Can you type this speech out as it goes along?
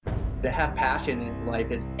To have passion in life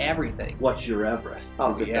is everything. What's your Everest? Oh,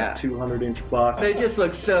 Is it yeah. that 200-inch buck? They just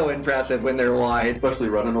look so impressive when they're wide. Especially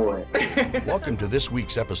running away. Welcome to this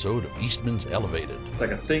week's episode of Eastman's Elevated. It's like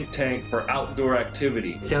a think tank for outdoor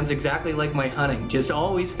activity. Sounds exactly like my hunting. Just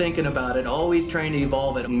always thinking about it, always trying to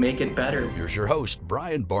evolve it and make it better. Here's your host,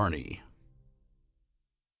 Brian Barney.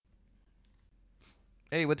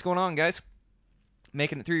 Hey, what's going on, guys?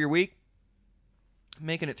 Making it through your week?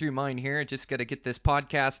 Making it through mine here. Just got to get this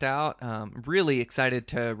podcast out. Really excited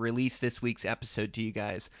to release this week's episode to you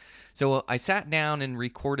guys. So I sat down and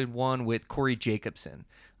recorded one with Corey Jacobson.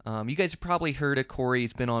 You guys have probably heard of Corey.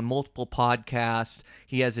 He's been on multiple podcasts.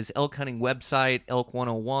 He has his elk hunting website, Elk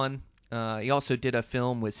 101. He also did a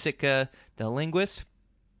film with Sitka, the linguist.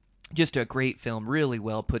 Just a great film, really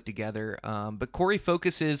well put together. But Corey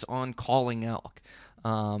focuses on calling elk.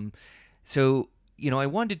 So, I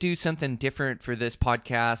wanted to do something different for this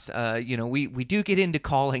podcast. We do get into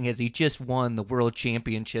calling as he just won the World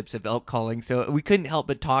Championships of elk calling, so we couldn't help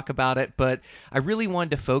but talk about it. But I really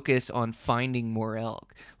wanted to focus on finding more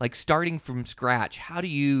elk, like starting from scratch. How do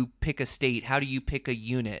you pick a state? How do you pick a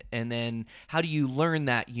unit? And then how do you learn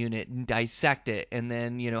that unit and dissect it? And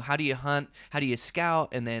then, how do you hunt? How do you scout?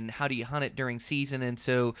 And then how do you hunt it during season? And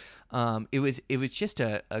so it was just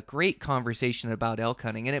a great conversation about elk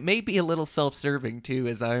hunting, and it may be a little self-serving too,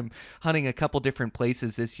 as I'm hunting a couple different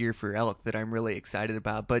places this year for elk that I'm really excited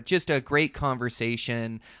about. But just a great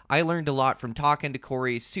conversation. I learned a lot from talking to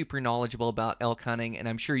Corey. He's super knowledgeable about elk hunting, and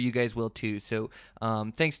I'm sure you guys will too. So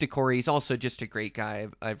thanks to Corey. He's also just a great guy.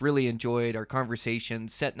 I've really enjoyed our conversation,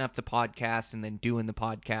 setting up the podcast and then doing the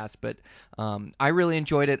podcast. But I really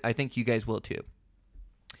enjoyed it. I think you guys will too.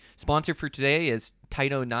 Sponsor for today is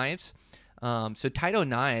Taito Knives. So Taito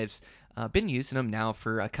Knives, I've been using them now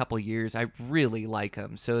for a couple years. I really like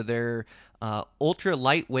them. So they're ultra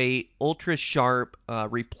lightweight, ultra sharp,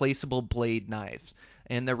 replaceable blade knives.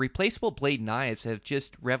 And the replaceable blade knives have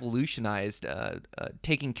just revolutionized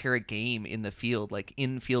taking care of game in the field, like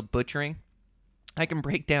in-field butchering. I can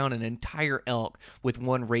break down an entire elk with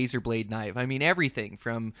one razor blade knife. I mean, everything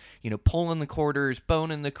from, pulling the quarters,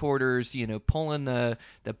 boning the quarters, pulling the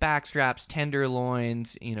back straps,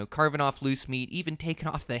 tenderloins, carving off loose meat, even taking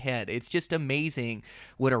off the head. It's just amazing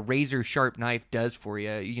what a razor sharp knife does for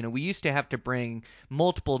you. We used to have to bring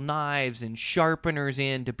multiple knives and sharpeners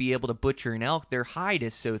in to be able to butcher an elk. Their hide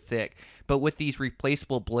is so thick. But with these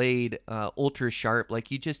replaceable blade, ultra sharp,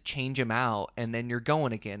 like you just change them out and then you're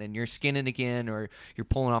going again and you're skinning again or you're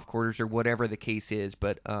pulling off quarters or whatever the case is.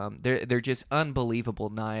 But they're just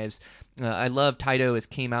unbelievable knives. I love Taito has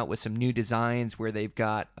came out with some new designs where they've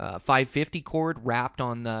got 550 cord wrapped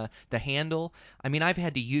on the handle. I mean, I've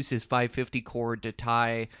had to use this 550 cord to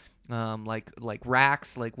tie like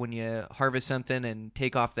racks, like when you harvest something and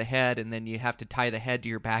take off the head and then you have to tie the head to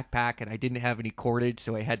your backpack, and I didn't have any cordage,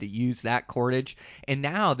 so I had to use that cordage. And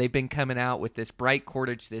now they've been coming out with this bright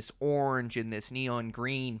cordage, this orange and this neon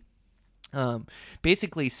green.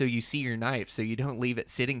 Basically so you see your knife, so you don't leave it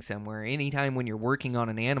sitting somewhere. Anytime when you're working on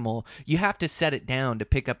an animal, you have to set it down to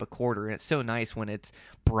pick up a quarter, and it's so nice when it's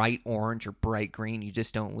bright orange or bright green. You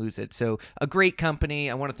just don't lose it. So a great company.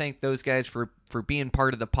 I want to thank those guys for being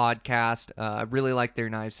part of the podcast. I really like their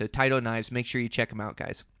knives. So Taito Knives, make sure you check them out,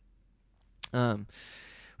 guys.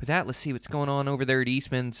 With that, let's see what's going on over there at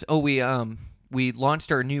Eastman's. Oh, we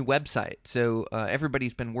launched our new website. So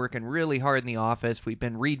everybody's been working really hard in the office. We've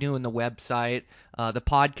been redoing the website. The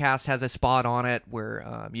podcast has a spot on it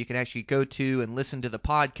where you can actually go to and listen to the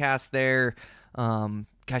podcast there.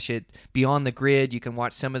 Beyond the Grid, you can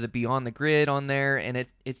watch some of the Beyond the Grid on there, and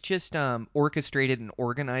it's just orchestrated and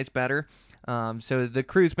organized better. So the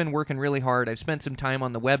crew's been working really hard. I've spent some time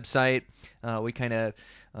on the website. We kind of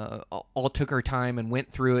all took our time and went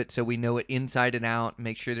through it so we know it inside and out,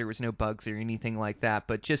 make sure there was no bugs or anything like that.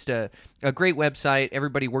 But just a great website.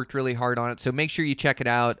 Everybody worked really hard on it, so make sure you check it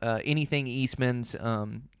out. Anything Eastman's,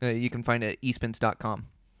 you can find it at eastmans.com.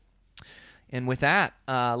 And with that,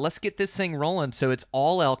 let's get this thing rolling. So it's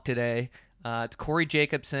all elk today. It's Corey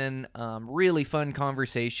Jacobson. Really fun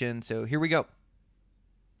conversation. So here we go.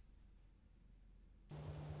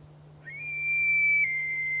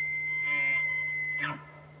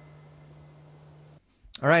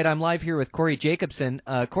 All right, I'm live here with Corey Jacobson.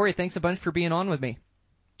 Corey, thanks a bunch for being on with me.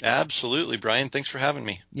 Absolutely, Brian. Thanks for having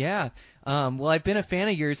me. Yeah. Well, I've been a fan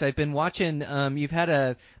of yours. I've been watching. You've had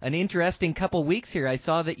an interesting couple weeks here. I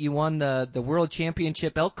saw that you won the World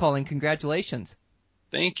Championship elk calling. Congratulations.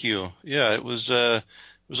 Thank you. Yeah, it was a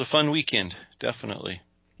fun weekend, definitely.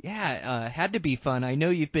 Yeah, had to be fun. I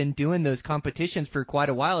know you've been doing those competitions for quite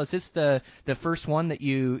a while. Is this the first one that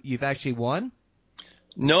you've actually won?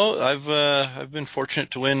 No, I've been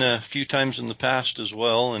fortunate to win a few times in the past as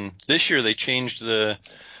well, and this year they changed the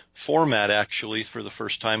format actually for the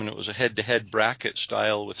first time, and it was a head-to-head bracket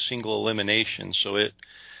style with single elimination, so it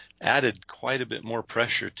added quite a bit more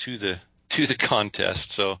pressure to the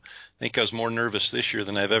contest. So I think I was more nervous this year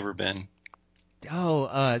than I've ever been.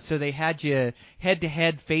 Oh, so they had you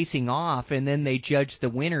head-to-head facing off, and then they judged the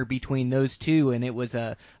winner between those two, and it was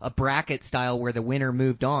a bracket style where the winner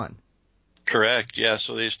moved on. Correct. Yeah.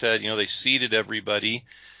 So they just had, they seeded everybody,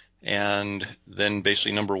 and then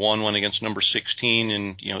basically number one went against number 16,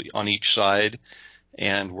 and on each side,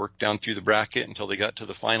 and worked down through the bracket until they got to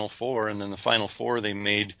the final four, and then the final four they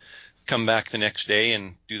made come back the next day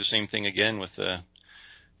and do the same thing again with the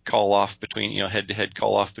call off between, head-to-head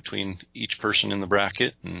call off between each person in the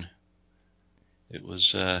bracket, and it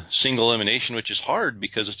was single elimination, which is hard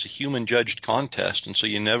because it's a human judged contest, and so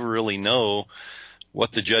you never really know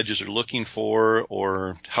what the judges are looking for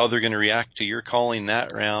or how they're going to react to your calling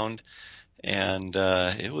that round. And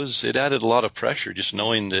it added a lot of pressure just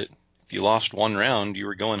knowing that if you lost one round, you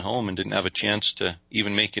were going home and didn't have a chance to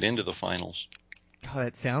even make it into the finals. Oh,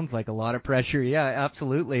 it sounds like a lot of pressure. Yeah,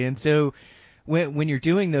 absolutely. And so when you're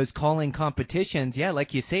doing those calling competitions, yeah,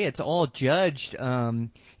 like you say, it's all judged,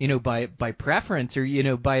 by preference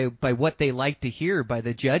or by what they like to hear by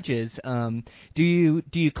the judges. Do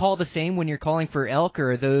you call the same when you're calling for elk,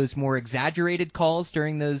 or are those more exaggerated calls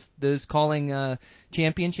during those calling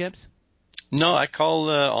championships? No, I call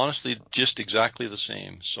honestly just exactly the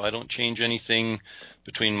same. So I don't change anything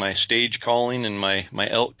between my stage calling and my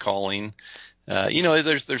elk calling.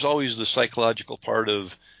 There's always the psychological part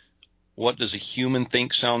of what does a human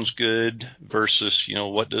think sounds good versus,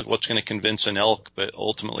 what's going to convince an elk. But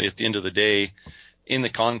ultimately, at the end of the day, in the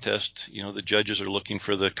contest, the judges are looking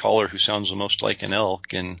for the caller who sounds the most like an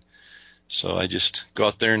elk. And so I just go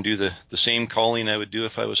out there and do the same calling I would do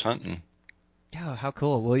if I was hunting. Oh, how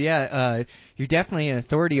cool! Well, yeah, you're definitely an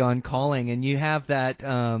authority on calling, and you have that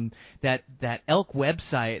elk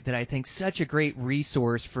website that I think such a great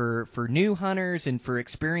resource for new hunters and for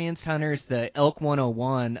experienced hunters. The Elk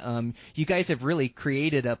 101. You guys have really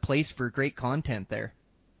created a place for great content there.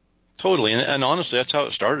 Totally, and honestly, that's how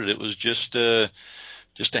it started. It was just a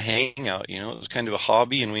hangout. It was kind of a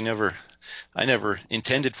hobby, and I never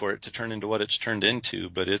intended for it to turn into what it's turned into.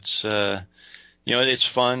 But it's it's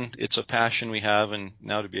fun. It's a passion we have, and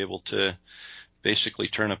now to be able to basically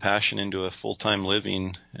turn a passion into a full-time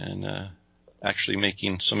living and actually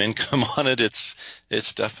making some income on it,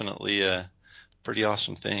 it's definitely a pretty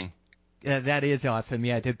awesome thing. Yeah, that is awesome.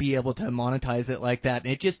 Yeah, to be able to monetize it like that,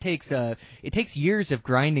 and it just takes it takes years of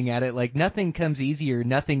grinding at it. Like nothing comes easy or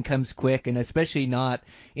nothing comes quick, and especially not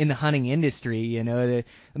in the hunting industry.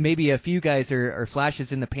 Maybe a few guys are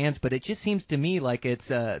flashes in the pans, but it just seems to me like it's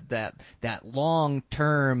that long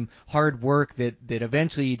term hard work that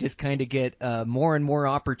eventually you just kind of get more and more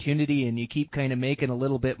opportunity, and you keep kind of making a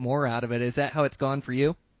little bit more out of it. Is that how it's gone for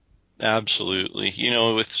you? Absolutely.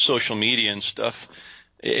 With social media and stuff,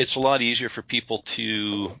 it's a lot easier for people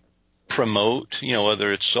to promote,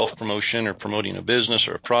 whether it's self-promotion or promoting a business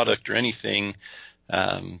or a product or anything.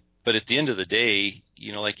 But at the end of the day,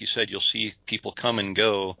 like you said, you'll see people come and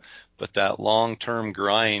go, but that long-term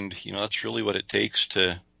grind, that's really what it takes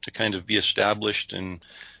to kind of be established and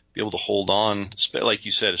be able to hold on. Like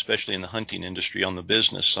you said, especially in the hunting industry on the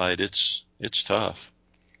business side, it's tough.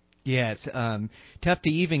 Yes, tough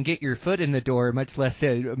to even get your foot in the door, much less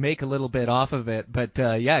make a little bit off of it. But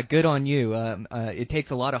yeah, good on you. It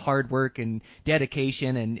takes a lot of hard work and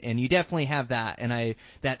dedication, and you definitely have that. And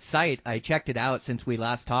that site, I checked it out since we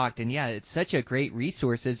last talked, and yeah, it's such a great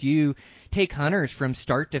resource as you take hunters from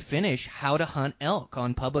start to finish how to hunt elk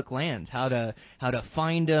on public lands, how to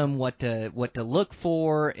find them, what to look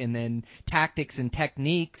for, and then tactics and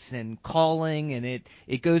techniques and calling, and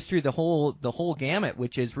it goes through the whole gamut,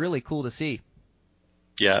 which is really cool to see.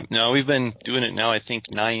 Yeah, no, we've been doing it now. I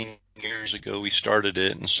think 9 years ago we started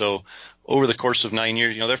it, and so over the course of 9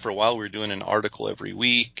 years, there for a while we were doing an article every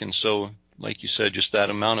week, and so like you said, just that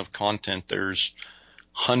amount of content. There's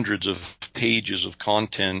hundreds of pages of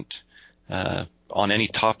content on any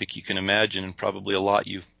topic you can imagine, and probably a lot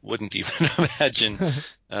you wouldn't even imagine,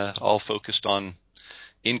 all focused on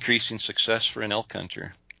increasing success for an elk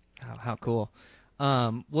hunter. Oh, how cool.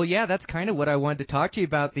 Well, yeah, that's kind of what I wanted to talk to you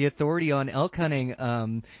about, the authority on elk hunting.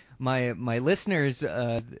 My listeners,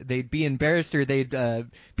 they'd be embarrassed or they'd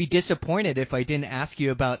be disappointed if I didn't ask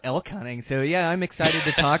you about elk hunting. So, yeah, I'm excited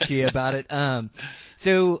to talk to you about it.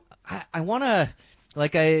 So I want to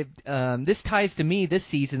This ties to me this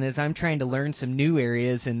season as I'm trying to learn some new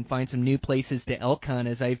areas and find some new places to elk hunt.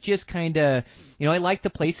 As I've just kind of, I like the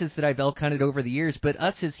places that I've elk hunted over the years, but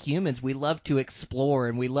us as humans, we love to explore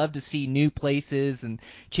and we love to see new places and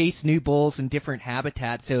chase new bulls in different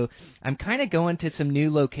habitats. So I'm kind of going to some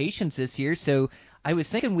new locations this year. So I was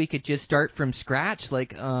thinking we could just start from scratch,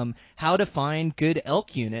 like how to find good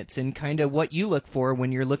elk units and kind of what you look for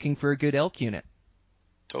when you're looking for a good elk unit.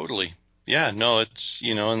 Totally. Yeah, no, it's,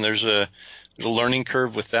 and there's a learning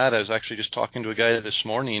curve with that. I was actually just talking to a guy this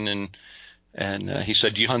morning, and he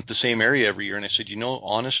said, "Do you hunt the same area every year?" And I said,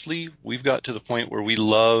 honestly, we've got to the point where we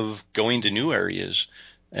love going to new areas.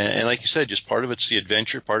 And like you said, just part of it's the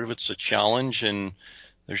adventure, part of it's the challenge, and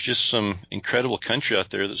there's just some incredible country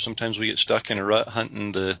out there that sometimes we get stuck in a rut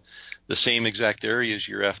hunting the same exact areas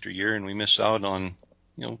year after year, and we miss out on,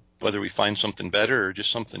 whether we find something better or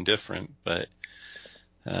just something different. But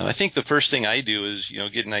I think the first thing I do is,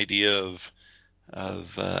 get an idea of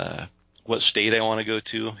what state I want to go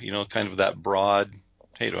to, kind of that broad,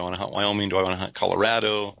 hey, do I want to hunt Wyoming? Do I want to hunt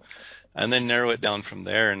Colorado? And then narrow it down from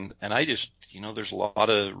there. And I just, there's a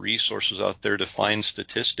lot of resources out there to find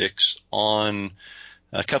statistics on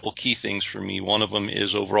a couple key things for me. One of them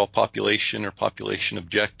is overall population or population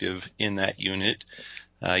objective in that unit.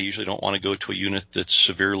 I usually don't want to go to a unit that's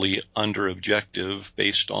severely under objective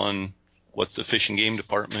based on what the Fish and Game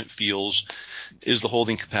Department feels is the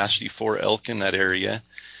holding capacity for elk in that area.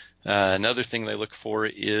 Another thing they look for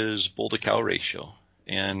is bull to cow ratio.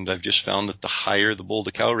 And I've just found that the higher the bull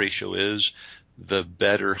to cow ratio is, the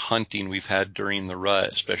better hunting we've had during the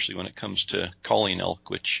rut, especially when it comes to calling elk,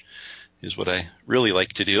 which is what I really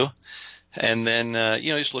like to do. And then,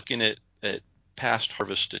 just looking at past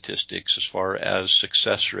harvest statistics as far as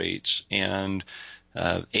success rates and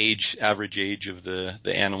average age of the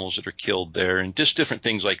animals that are killed there, and just different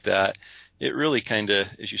things like that. It really kind of,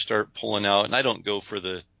 as you start pulling out, and I don't go for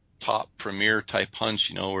the top premier type hunts,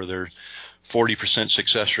 where they're 40%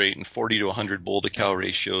 success rate and 40 to 100 bull to cow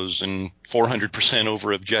ratios and 400%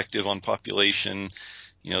 over objective on population.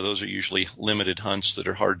 Those are usually limited hunts that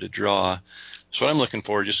are hard to draw. So what I'm looking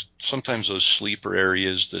for, just sometimes those sleeper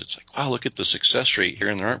areas that it's like, wow, look at the success rate here,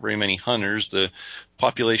 and there aren't very many hunters. The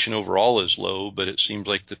population overall is low, but it seems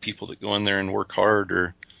like the people that go in there and work hard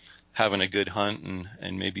are having a good hunt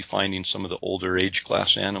and maybe finding some of the older age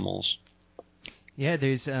class animals. Yeah,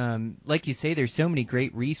 there's, like you say, there's so many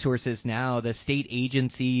great resources now. The state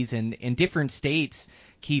agencies and different states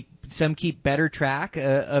keep better track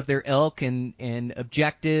of their elk and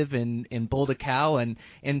objective and bull to cow,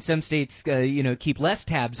 and some states keep less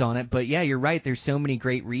tabs on it. But yeah, you're right. There's so many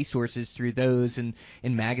great resources through those and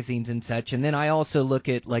magazines and such. And then I also look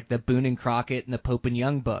at like the Boone and Crockett and the Pope and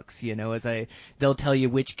Young books. They'll tell you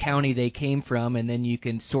which county they came from, and then you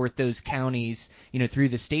can sort those counties through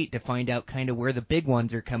the state to find out kind of where the big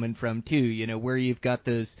ones are coming from too. Where you've got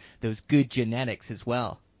those good genetics as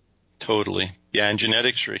well. Totally. Yeah, and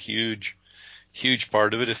genetics are a huge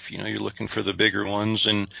part of it if, you're looking for the bigger ones.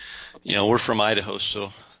 And, we're from Idaho,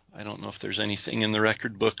 so I don't know if there's anything in the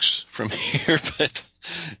record books from here, but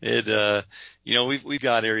we've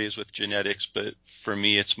got areas with genetics, but for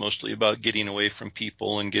me, it's mostly about getting away from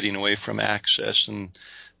people and getting away from access. And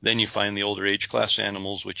then you find the older age class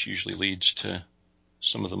animals, which usually leads to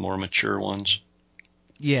some of the more mature ones.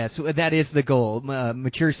 Yeah, so that is the goal,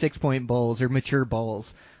 mature 6-point bulls or mature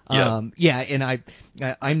bulls. Yeah, and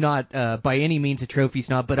I'm not by any means a trophy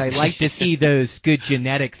snob, but I like to see those good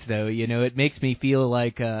genetics, though. It makes me feel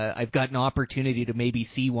like I've got an opportunity to maybe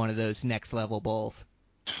see one of those next level bulls.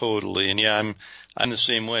 Totally, and yeah, I'm the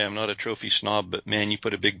same way. I'm not a trophy snob, but man, you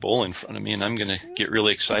put a big bull in front of me, and I'm gonna get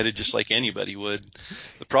really excited, just like anybody would.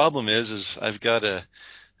 The problem is I've got a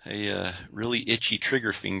really itchy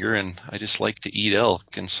trigger finger, and I just like to eat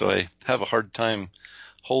elk, and so I have a hard time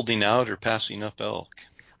holding out or passing up elk.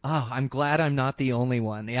 Oh, I'm glad I'm not the only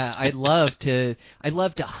one. Yeah, I love to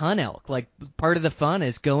hunt elk. Like, part of the fun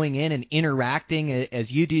is going in and interacting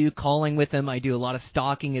as you do, calling with them. I do a lot of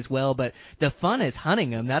stalking as well, but the fun is hunting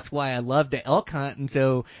them. That's why I love to elk hunt. And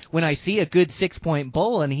so when I see a good 6-point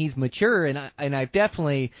bull and he's mature, and I've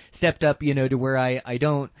definitely stepped up, to where I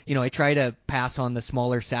don't, I try to pass on the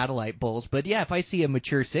smaller satellite bulls. But yeah, if I see a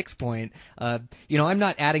mature 6-point, I'm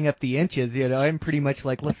not adding up the inches. I'm pretty much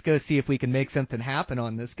like, let's go see if we can make something happen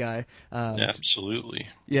on this guy. Absolutely.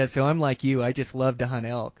 Yeah, so I'm like you. I just love to hunt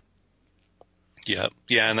elk. Yeah,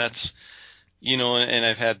 and that's, and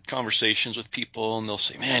I've had conversations with people, and they'll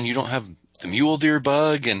say, man, you don't have the mule deer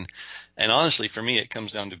bug, and honestly, for me, it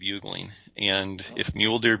comes down to bugling. And if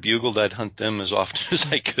mule deer bugled, I'd hunt them as often as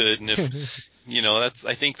I could. And if,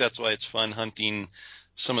 I think that's why it's fun hunting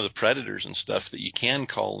some of the predators and stuff that you can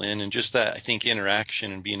call in, and just that, I think,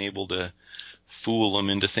 interaction and being able to fool them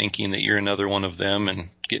into thinking that you're another one of them and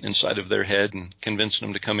getting inside of their head and convincing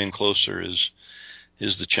them to come in closer is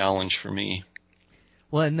the challenge for me.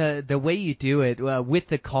 Well, and the way you do it with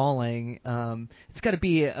the calling, it's got to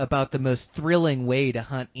be about the most thrilling way to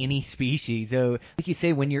hunt any species. So, like you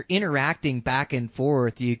say, when you're interacting back and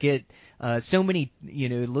forth, you get so many,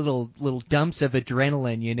 little dumps of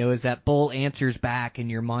adrenaline, as that bull answers back,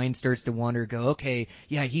 and your mind starts to wander. Go, okay,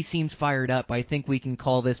 yeah, he seems fired up. I think we can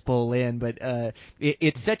call this bull in. But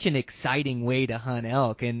it's such an exciting way to hunt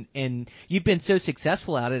elk, and you've been so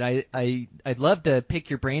successful at it. I'd love to pick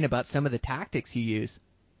your brain about some of the tactics you use.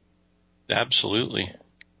 Absolutely.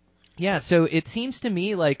 Yeah, so it seems to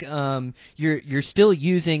me like you're still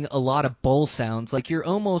using a lot of bull sounds. Like you're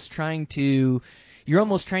almost trying to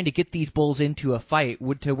get these bulls into a fight.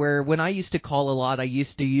 To where when I used to call a lot, I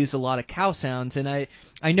used to use a lot of cow sounds, and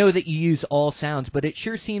I know that you use all sounds, but it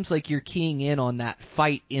sure seems like you're keying in on that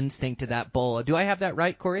fight instinct to that bull. Do I have that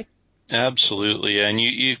right, Corey? Absolutely, and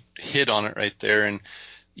you hit on it right there. And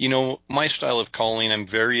my style of calling, I'm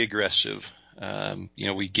very aggressive.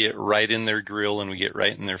 We get right in their grill and we get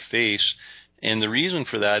right in their face. And the reason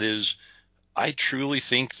for that is I truly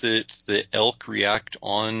think that the elk react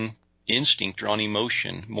on instinct or on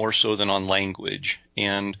emotion more so than on language.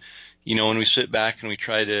 And, when we sit back and we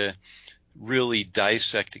try to really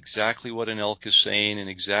dissect exactly what an elk is saying and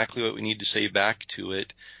exactly what we need to say back to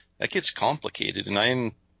it, that gets complicated. And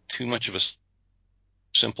I'm too much of a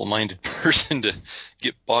simple-minded person to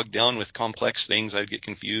get bogged down with complex things. I'd get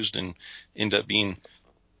confused and end up being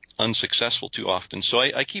unsuccessful too often. So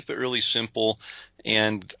I keep it really simple,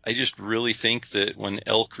 and I just really think that when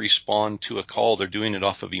elk respond to a call, they're doing it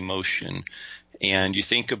off of emotion. And you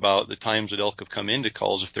think about the times that elk have come into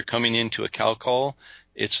calls. If they're coming into a cow call,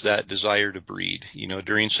 it's that desire to breed.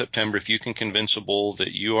 During September, if you can convince a bull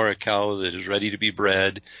that you are a cow that is ready to be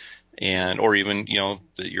bred, or even,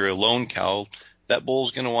 that you're a lone cow, that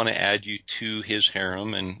bull's going to want to add you to his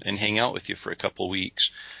harem and hang out with you for a couple of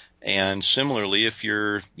weeks. And similarly, if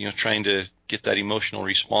you're, trying to get that emotional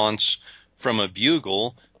response from a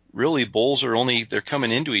bugle, really bulls they're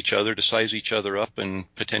coming into each other to size each other up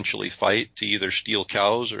and potentially fight to either steal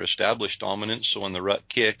cows or establish dominance. So when the rut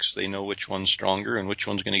kicks, they know which one's stronger and which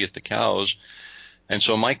one's going to get the cows. And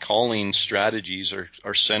so my calling strategies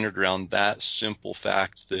are centered around that simple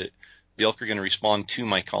fact that the elk are going to respond to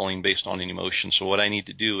my calling based on an emotion. So what I need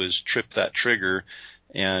to do is trip that trigger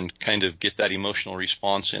and kind of get that emotional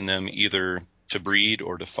response in them, either to breed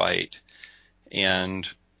or to fight. And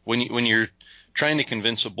when you're trying to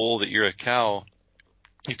convince a bull that you're a cow,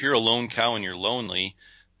 if you're a lone cow and you're lonely,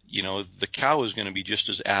 the cow is going to be just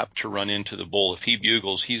as apt to run into the bull. If he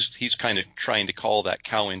bugles, he's kind of trying to call that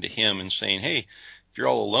cow into him and saying, hey, if you're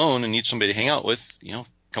all alone and need somebody to hang out with,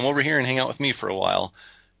 come over here and hang out with me for a while.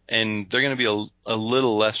 And they're going to be a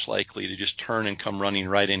little less likely to just turn and come running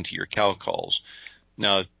right into your cow calls.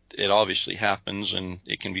 Now, it obviously happens and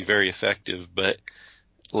it can be very effective, but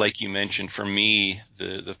like you mentioned, for me,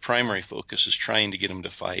 the primary focus is trying to get them to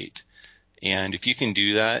fight. And if you can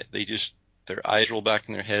do that, their eyes roll back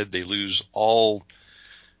in their head. They lose all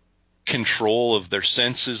control of their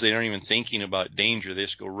senses. They aren't even thinking about danger. They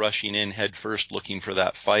just go rushing in head first looking for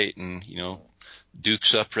that fight and,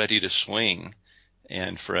 dukes up ready to swing.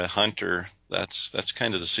 And for a hunter, that's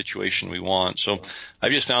kind of the situation we want. So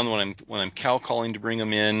I've just found when I'm cow calling to bring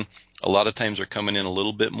them in, a lot of times they're coming in a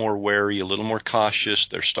little bit more wary, a little more cautious.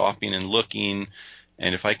 They're stopping and looking.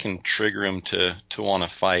 And if I can trigger them to want to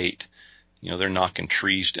fight, they're knocking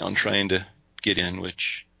trees down trying to get in,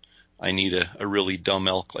 which I need a really dumb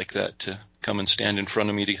elk like that to come and stand in front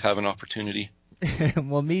of me to have an opportunity.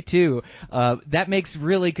 Well, me too. That makes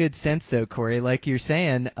really good sense, though, Corey. Like you're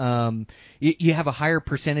saying, you have a higher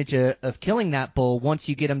percentage of killing that bull once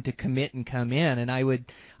you get them to commit and come in. And I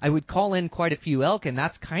would call in quite a few elk, and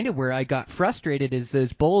that's kind of where I got frustrated, is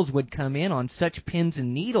those bulls would come in on such pins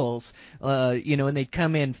and needles, and they'd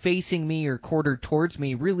come in facing me or quartered towards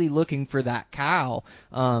me, really looking for that cow,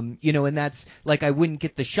 and that's like I wouldn't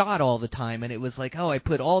get the shot all the time. And it was like, oh, I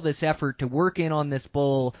put all this effort to work in on this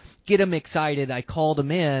bull, get him excited. I called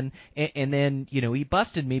him in, and then, he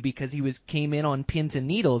busted me because he came in on pins and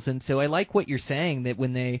needles. And so I like what you're saying, that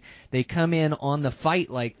when they come in on the fight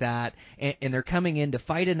like that, and they're coming in to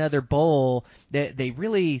fight another bull, that they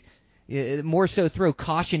really more so throw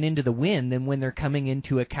caution into the wind than when they're coming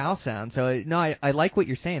into a cow sound. So no, I like what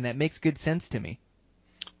you're saying. That makes good sense to me.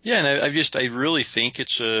 Yeah, and I really think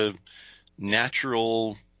it's a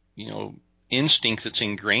natural, instinct that's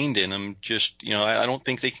ingrained in them. Just, I don't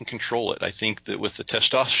think they can control it. I think that with the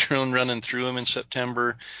testosterone running through them in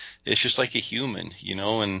September, it's just like a human,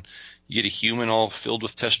 and you get a human all filled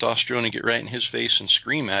with testosterone and get right in his face and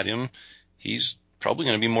scream at him, he's probably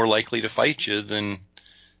going to be more likely to fight you than,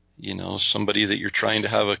 somebody that you're trying to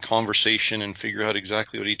have a conversation and figure out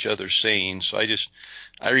exactly what each other's saying. So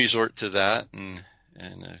I resort to that and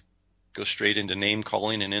go straight into name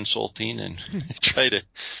calling and insulting and try to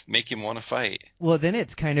make him want to fight. Well, then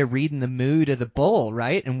it's kind of reading the mood of the bull,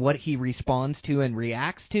 right? And what he responds to and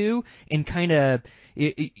reacts to, and kind of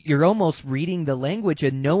you're almost reading the language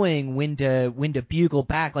and knowing when to bugle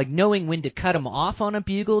back, like knowing when to cut him off on a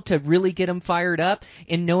bugle to really get him fired up,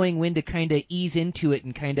 and knowing when to kind of ease into it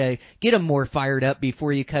and kind of get him more fired up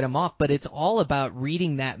before you cut him off. But it's all about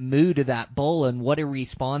reading that mood of that bull and what he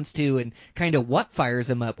responds to and kind of what fires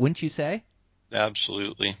him up, wouldn't you say?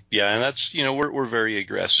 Absolutely. Yeah, and that's, we're very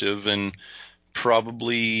aggressive and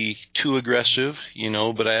probably too aggressive,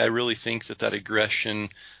 but I really think that aggression,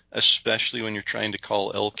 especially when you're trying to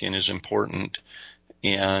call elk in, is important.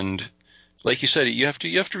 And like you said, you have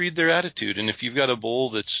to read their attitude. And if you've got a bull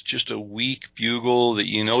that's just a weak bugle, that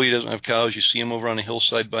he doesn't have cows, you see him over on a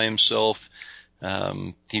hillside by himself,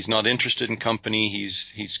 he's not interested in company,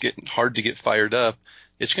 he's getting hard to get fired up,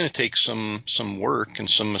 it's going to take some work and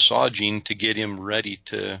some massaging to get him ready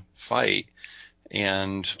to fight.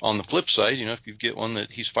 And on the flip side, if you get one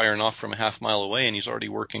that he's firing off from a half mile away and he's already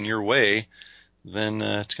working your way, then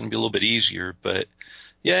it's going to be a little bit easier. But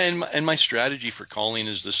yeah, and my strategy for calling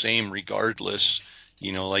is the same regardless.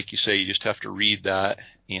 Like you say, you just have to read that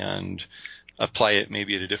and apply it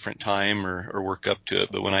maybe at a different time or work up to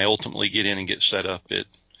it. But when I ultimately get in and get set up,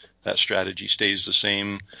 that strategy stays the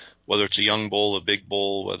same, whether it's a young bull, a big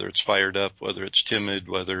bull, whether it's fired up, whether it's timid,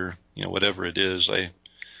 whether, whatever it is, I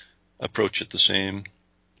approach it the same.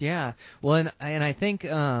 Yeah. Well, and I think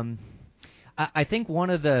I think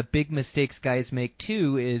one of the big mistakes guys make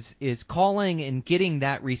too is calling and getting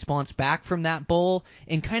that response back from that bull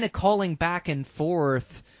and kind of calling back and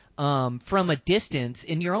forth from a distance,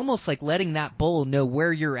 and you're almost like letting that bull know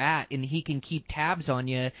where you're at, and he can keep tabs on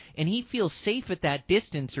you, and he feels safe at that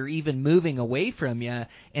distance or even moving away from you.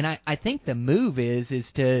 And I think the move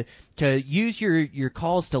is to use your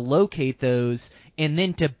calls to locate those, and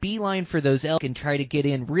then to beeline for those elk and try to get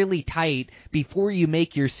in really tight before you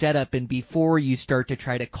make your setup and before you start to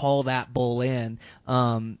try to call that bull in.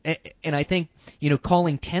 And I think,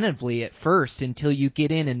 calling tentatively at first until you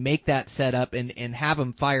get in and make that setup and have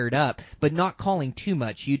them fired up, but not calling too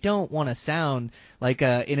much. You don't want to sound like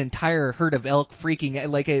an entire herd of elk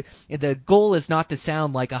freaking, the goal is not to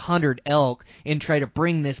sound like 100 elk and try to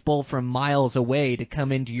bring this bull from miles away to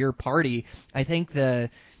come into your party. I think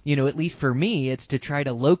at least for me, it's to try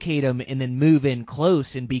to locate them and then move in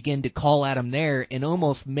close and begin to call at them there and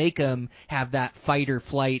almost make them have that fight or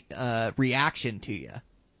flight reaction to you.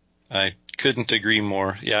 I couldn't agree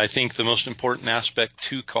more. Yeah, I think the most important aspect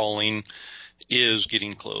to calling is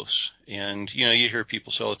getting close. And, you hear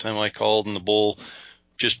people say all the time, I called and the bull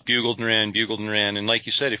just bugled and ran. And like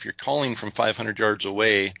you said, if you're calling from 500 yards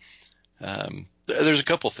away, there's a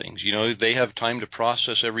couple things. They have time to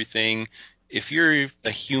process everything. If you're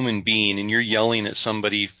a human being and you're yelling at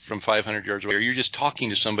somebody from 500 yards away, or you're just talking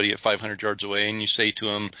to somebody at 500 yards away and you say to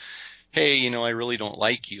them, hey, I really don't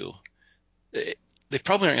like you, they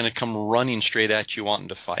probably aren't going to come running straight at you wanting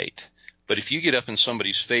to fight. But if you get up in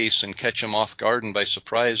somebody's face and catch them off guard and by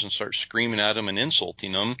surprise and start screaming at them and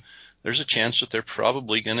insulting them, there's a chance that they're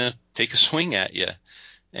probably going to take a swing at you.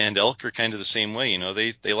 And elk are kind of the same way.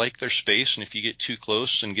 They like their space, and if you get too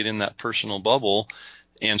close and get in that personal bubble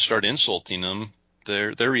and start insulting them,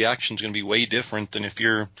 their reaction is going to be way different than if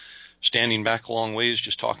you're standing back a long ways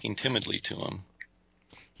just talking timidly to them.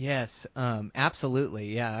 Yes,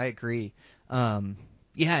 absolutely. Yeah, I agree.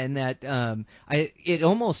 Yeah, and that it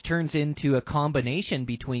almost turns into a combination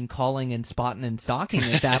between calling and spotting and stalking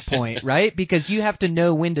at that point, right? Because you have to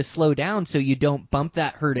know when to slow down so you don't bump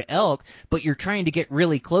that herd of elk, but you're trying to get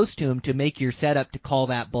really close to them to make your setup to call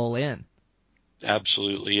that bull in.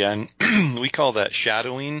 Absolutely, and we call that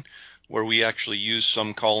shadowing, where we actually use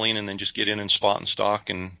some calling and then just get in and spot and stalk.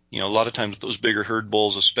 And, a lot of times with those bigger herd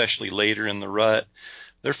bulls, especially later in the rut,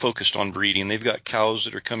 they're focused on breeding. They've got cows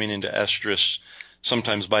that are coming into estrus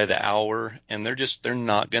sometimes by the hour, and they're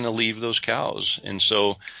not going to leave those cows. And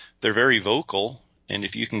so they're very vocal. And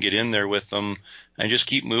if you can get in there with them and just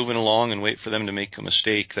keep moving along and wait for them to make a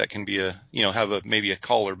mistake, that can be maybe a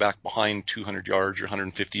caller back behind 200 yards or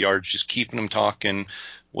 150 yards, just keeping them talking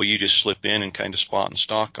while you just slip in and kind of spot and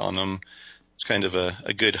stalk on them. It's kind of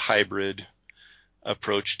a good hybrid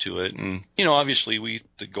approach to it. And, obviously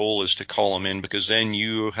the goal is to call them in, because then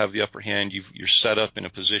you have the upper hand. You're set up in a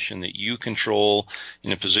position that you control,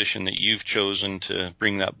 in a position that you've chosen to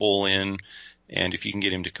bring that bull in. And if you can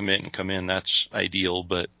get him to commit and come in, that's ideal.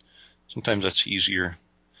 But sometimes that's easier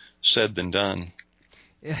said than done.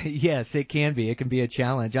 Yes, it can be. It can be a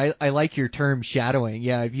challenge. I like your term shadowing.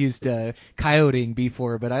 Yeah, I've used coyoting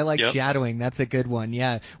before, but I like shadowing. That's a good one.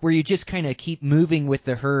 Yeah, where you just kind of keep moving with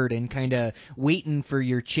the herd and kind of waiting for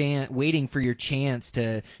your chance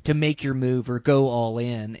to make your move or go all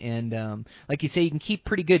in. And like you say, you can keep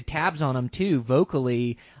pretty good tabs on them too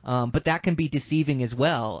vocally, but that can be deceiving as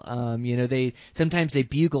well. They sometimes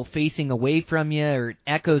bugle facing away from you, or it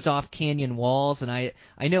echoes off canyon walls. And I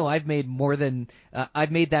know I've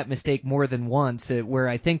made that mistake more than once, where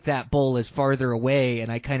I think that bull is farther away,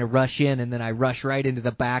 and I kind of rush in, and then I rush right into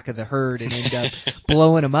the back of the herd and end up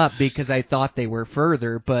blowing them up because I thought they were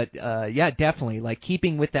further. But yeah, definitely, like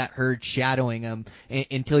keeping with that herd, shadowing them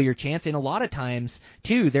until your chance. And a lot of times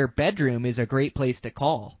too, their bedroom is a great place to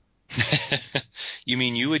call. You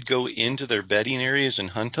mean you would go into their bedding areas and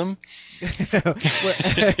hunt them?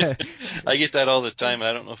 I get that all the time.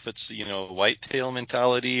 I don't know if it's, whitetail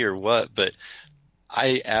mentality or what, but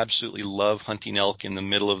I absolutely love hunting elk in the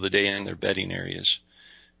middle of the day in their bedding areas.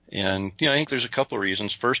 And, I think there's a couple of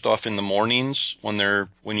reasons. First off, in the mornings when they're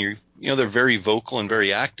very vocal and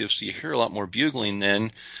very active, so you hear a lot more bugling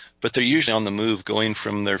then, but they're usually on the move going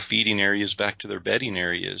from their feeding areas back to their bedding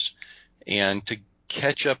areas. And to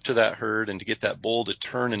catch up to that herd and to get that bull to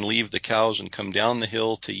turn and leave the cows and come down the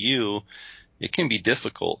hill to you, it can be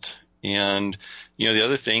difficult. And, the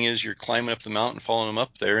other thing is you're climbing up the mountain, following them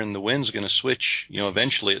up there, and the wind's going to switch,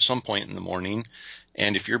 eventually at some point in the morning.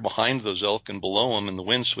 And if you're behind those elk and below them and the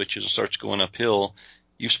wind switches and starts going uphill,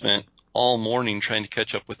 you've spent all morning trying to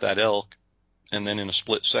catch up with that elk. And then in a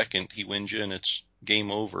split second, he wins you and it's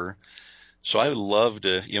game over. So I would love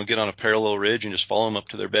to, get on a parallel ridge and just follow them up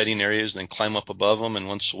to their bedding areas and then climb up above them. And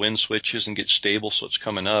once the wind switches and gets stable, so it's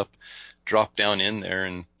coming up, drop down in there.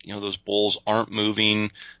 And, those bulls aren't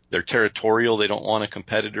moving. They're territorial. They don't want a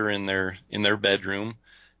competitor in their bedroom.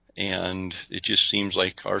 And it just seems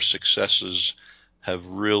like our successes have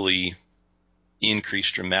really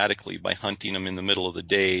increased dramatically by hunting them in the middle of the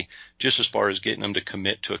day, just as far as getting them to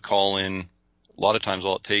commit to a call in. A lot of times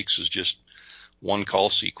all it takes is just one call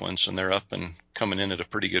sequence and they're up and coming in at a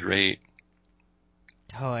pretty good rate.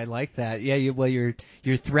 Oh, I like that. Yeah,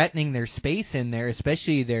 you're threatening their space in there,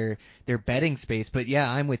 especially their bedding space. But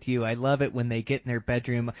yeah, I'm with you. I love it when they get in their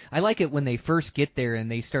bedroom. I like it when they first get there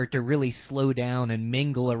and they start to really slow down and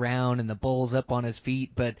mingle around and the bull's up on his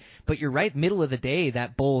feet. But you're right, middle of the day,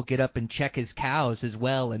 that bull will get up and check his cows as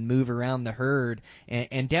well and move around the herd.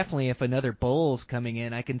 And definitely if another bull's coming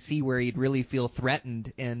in, I can see where he'd really feel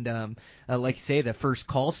threatened. And like you say, the first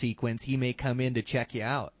call sequence, he may come in to check you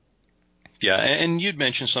out. Yeah, and you'd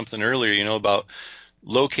mentioned something earlier, about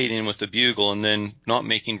locating with the bugle and then not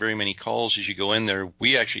making very many calls as you go in there.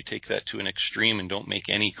 We actually take that to an extreme and don't make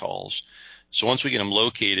any calls. So once we get them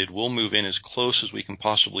located, we'll move in as close as we can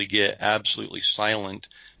possibly get, absolutely silent,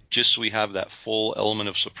 just so we have that full element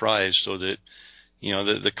of surprise, so that,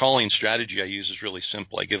 the calling strategy I use is really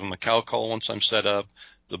simple. I give him a cow call once I'm set up.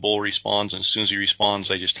 The bull responds, and as soon as he responds,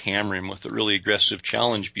 I just hammer him with a really aggressive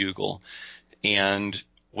challenge bugle. And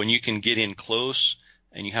when you can get in close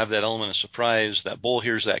and you have that element of surprise, that bull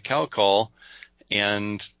hears that cow call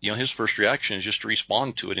and, his first reaction is just to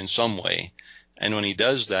respond to it in some way. And when he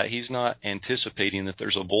does that, he's not anticipating that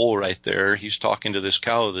there's a bull right there. He's talking to this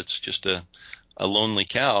cow that's just a lonely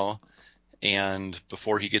cow. And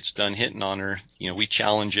before he gets done hitting on her, we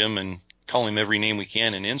challenge him and call him every name we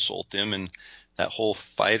can and insult him. And that whole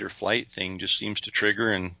fight or flight thing just seems to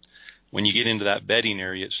trigger. And when you get into that bedding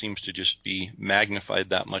area, it seems to just be magnified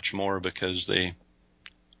that much more, because they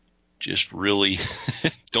just really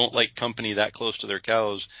don't like company that close to their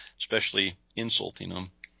cows, especially insulting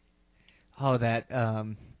them. Oh,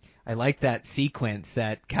 I like that sequence,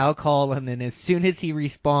 that cow call, and then as soon as he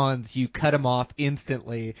responds, you cut him off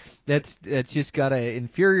instantly. That's just gotta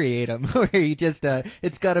infuriate him. Where he just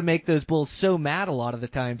it's gotta make those bulls so mad a lot of the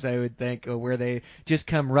times, I would think, where they just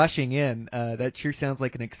come rushing in. That sure sounds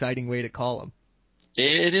like an exciting way to call them.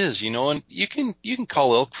 It is, and you can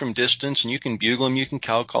call elk from distance and you can bugle them, you can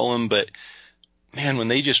cow call them, but man, when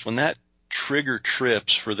that trigger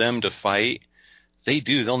trips for them to fight,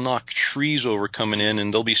 they'll knock trees over coming in,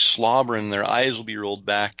 and they'll be slobbering, their eyes will be rolled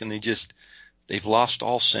back, and they've lost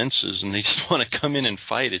all senses, and they just want to come in and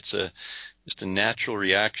fight. It's just a natural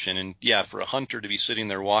reaction. And yeah, for a hunter to be sitting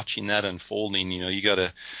there watching that unfolding, you got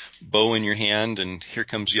a bow in your hand and here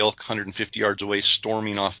comes the elk 150 yards away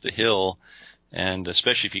storming off the hill. And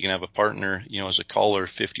especially if you can have a partner, as a caller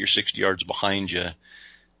 50 or 60 yards behind you,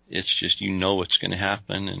 it's just, what's going to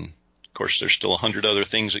happen. And of course, there's still 100 other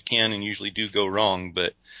things that can and usually do go wrong,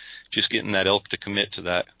 but just getting that elk to commit to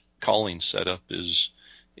that calling setup is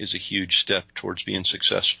a huge step towards being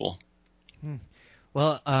successful.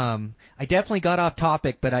 Well, I definitely got off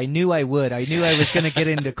topic, but I knew I would. I knew I was going to get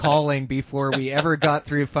into calling before we ever got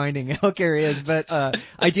through finding elk areas, but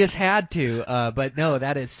I just had to. But no,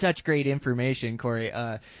 that is such great information, Corey.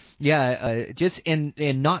 Just in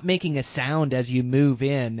not making a sound as you move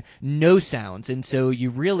in, no sounds, and so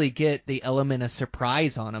you really get the element of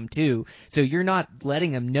surprise on them too. So you're not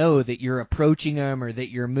letting them know that you're approaching them or that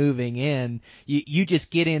you're moving in. You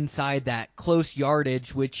just get inside that close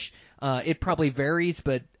yardage, which it probably varies,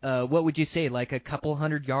 but what would you say, like a couple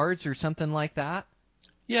 100 yards or something like that?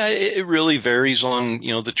 Yeah, it really varies on,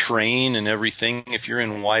 the terrain and everything. If you're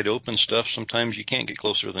in wide open stuff, sometimes you can't get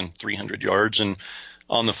closer than 300 yards. And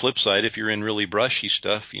on the flip side, if you're in really brushy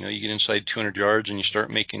stuff, you get inside 200 yards and you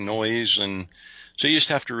start making noise. And so you just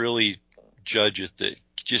have to really judge it, that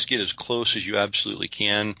just get as close as you absolutely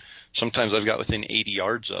can. Sometimes I've got within 80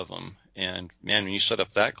 yards of them. And man, when you set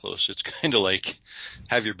up that close, it's kind of like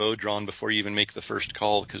have your bow drawn before you even make the first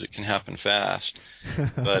call, because it can happen fast.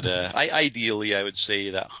 But ideally, I would say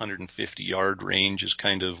that 150 yard range is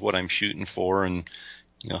kind of what I'm shooting for, and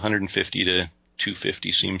 150 to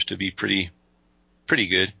 250 seems to be pretty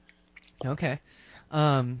good. Okay.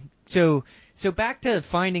 So back to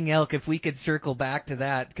finding elk, if we could circle back to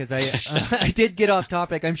that, because I did get off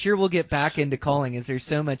topic. I'm sure we'll get back into calling, as there's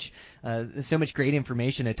so much great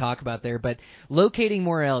information to talk about there. But locating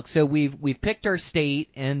more elk. So we've picked our state,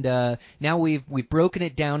 and now we've broken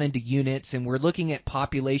it down into units, and we're looking at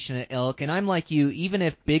population of elk. And I'm like you, even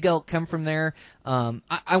if big elk come from there,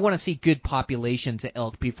 I want to see good populations of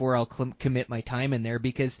elk before I'll commit my time in there,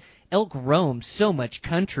 because elk roam so much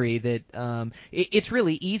country that it's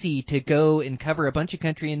really easy to go and cover a bunch of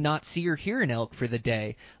country and not see or hear an elk for the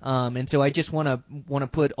day. And so I just want to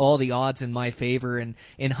put all the odds in my favor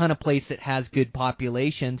and hunt a place that has good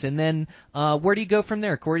populations. And then where do you go from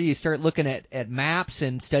there, Corey? Do you start looking at maps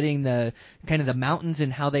and studying the kind of the mountains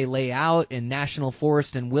and how they lay out, and national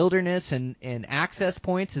forest and wilderness and access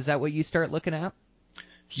points? Is that what you start looking at?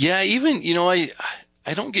 Yeah, even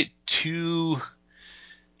I don't get too.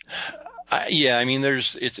 I mean,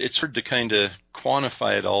 it's hard to kind of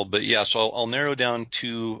quantify it all, but yeah, so I'll narrow down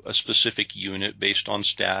to a specific unit based on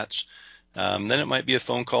stats. Then it might be a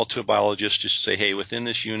phone call to a biologist just to say, hey, within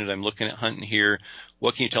this unit, I'm looking at hunting here.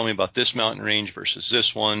 What can you tell me about this mountain range versus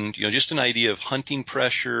this one? Just an idea of hunting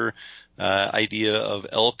pressure, idea of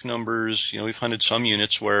elk numbers. We've hunted some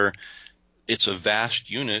units where it's a vast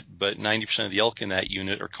unit, but 90% of the elk in that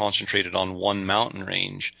unit are concentrated on one mountain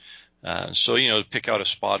range. So to pick out a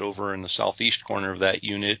spot over in the southeast corner of that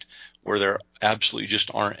unit where there absolutely just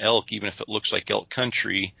aren't elk, even if it looks like elk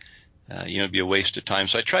country, it'd be a waste of time.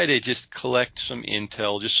 So I try to just collect some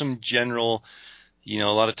intel, just some general, a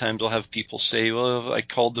lot of times I'll have people say, well, I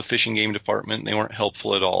called the Fish and Game Department and they weren't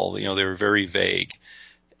helpful at all. They were very vague.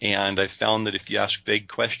 And I found that if you ask vague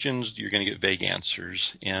questions, you're going to get vague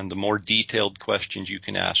answers. And the more detailed questions you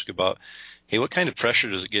can ask about, hey, what kind of pressure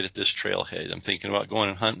does it get at this trailhead? I'm thinking about going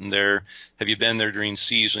and hunting there. Have you been there during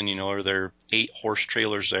season? Are there 8 horse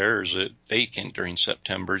trailers there, or is it vacant during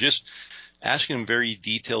September? Just asking them very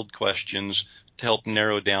detailed questions to help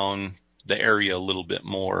narrow down the area a little bit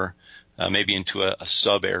more, maybe into a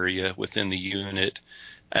sub area within the unit.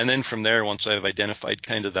 And then from there, once I've identified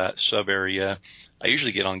kind of that sub area, I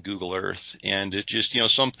usually get on Google Earth, and it just,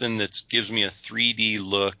 something that gives me a 3D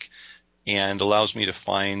look and allows me to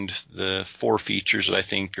find the 4 features that I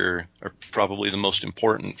think are probably the most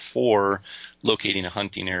important for locating a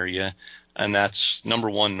hunting area. And that's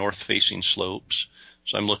number 1, north-facing slopes.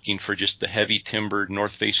 So I'm looking for just the heavy timbered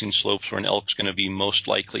north-facing slopes where an elk's going to be most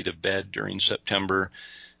likely to bed during September.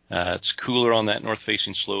 It's cooler on that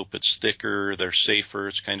north-facing slope. It's thicker. They're safer.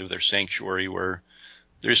 It's kind of their sanctuary where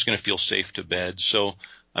they're just going to feel safe to bed. So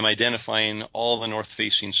I'm identifying all the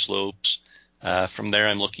north-facing slopes. From there,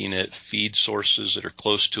 I'm looking at feed sources that are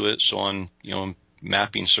close to it. So on,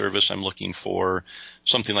 mapping service, I'm looking for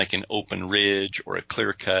something like an open ridge or a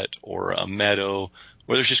clear cut or a meadow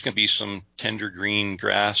where there's just going to be some tender green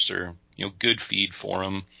grass or, good feed for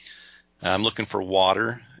them. I'm looking for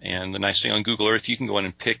water. And the nice thing on Google Earth, you can go in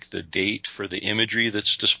and pick the date for the imagery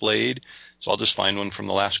that's displayed. So I'll just find one from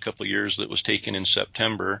the last couple of years that was taken in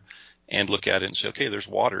September and look at it and say, okay, there's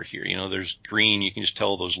water here. There's green. You can just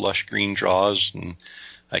tell those lush green draws. And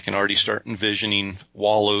I can already start envisioning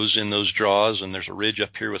wallows in those draws, and there's a ridge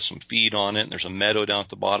up here with some feed on it, and there's a meadow down at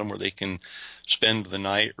the bottom where they can spend the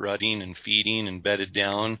night rutting and feeding and bedded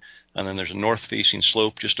down. And then there's a north-facing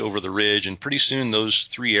slope just over the ridge, and pretty soon those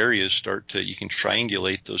three areas you can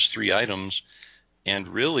triangulate those three items. And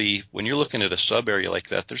really, when you're looking at a sub area like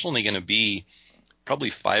that, there's only going to be probably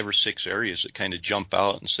 5 or 6 areas that kind of jump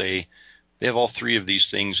out and say they have all three of these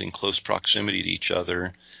things in close proximity to each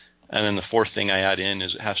other. And then the fourth thing I add in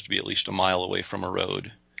is it has to be at least a mile away from a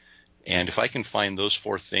road. And if I can find those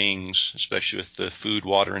 4 things, especially with the food,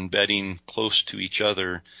 water, and bedding close to each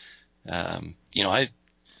other,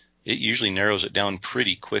 it usually narrows it down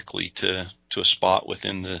pretty quickly to a spot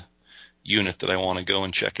within the unit that I want to go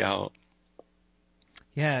and check out.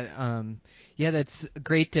 Yeah, that's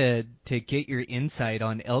great to get your insight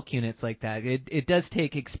on elk units like that. It does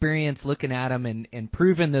take experience looking at them and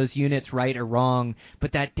proving those units right or wrong,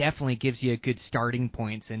 but that definitely gives you good starting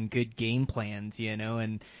points and good game plans,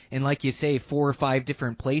 and like you say, 4 or 5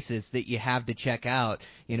 different places that you have to check out.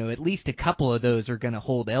 At least a couple of those are going to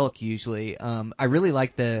hold elk usually. I really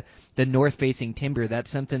like the north-facing timber.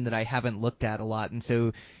 That's something that I haven't looked at a lot, and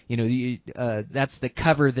so that's the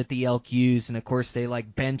cover that the elk use, and of course they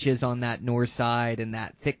like benches on that north side and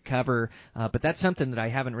that thick cover, but that's something that I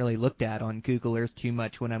haven't really looked at on Google Earth too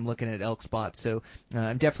much when I'm looking at elk spots, so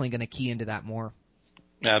I'm definitely going to key into that more.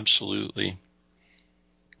 Absolutely.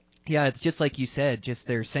 Yeah, it's just like you said, just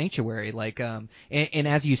their sanctuary. And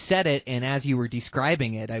as you said it, and as you were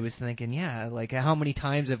describing it, I was thinking, how many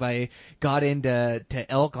times have I got into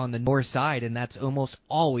elk on the north side, and that's almost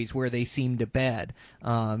always where they seem to bed.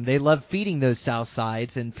 They love feeding those south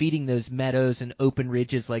sides and feeding those meadows and open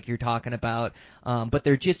ridges like you're talking about, but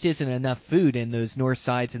there just isn't enough food in those north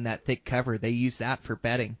sides and that thick cover. They use that for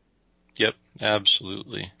bedding. Yep,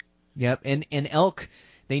 absolutely. Yep, and elk,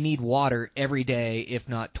 they need water every day, if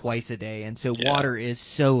not twice a day. And so water is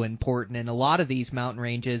so important. And a lot of these mountain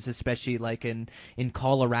ranges, especially like in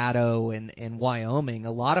Colorado and Wyoming,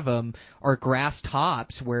 a lot of them are grass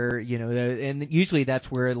tops where, and usually that's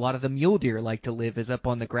where a lot of the mule deer like to live, is up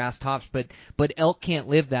on the grass tops. But elk can't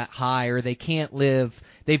live that high, or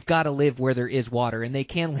they've got to live where there is water. And they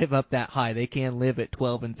can live up that high. They can live at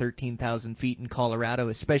 12 and 13,000 feet in Colorado,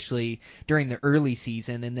 especially during the early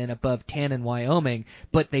season, and then above 10 in Wyoming.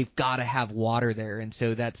 But they've got to have water there, and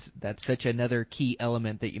so that's such another key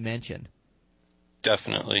element that you mentioned.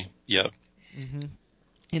 Definitely, yep. Mm-hmm.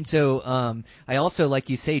 And so I also,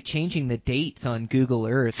 like you say, changing the dates on Google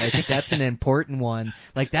Earth. I think that's an important one.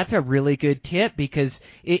 Like, that's a really good tip, because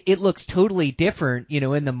it looks totally different.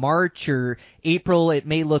 In the March or April, it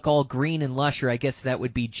may look all green and lush, or I guess that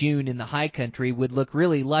would be June in the high country, would look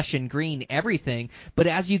really lush and green, everything. But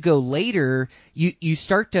as you go later, you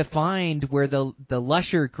start to find where the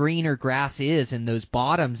lusher, greener grass is in those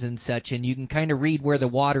bottoms and such, and you can kind of read where the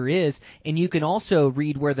water is, and you can also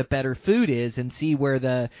read where the better food is and see where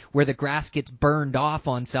the grass gets burned off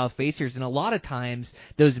on south facers. And a lot of times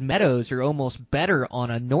those meadows are almost better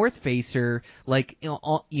on a north facer, like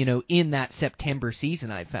in that September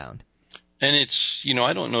season, I found. And it's,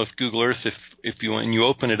 I don't know if Google Earth, if you, when you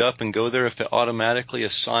open it up and go there, if it automatically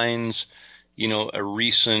assigns, a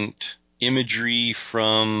recent imagery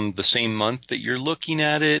from the same month that you're looking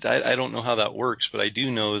at it. I don't know how that works, but I do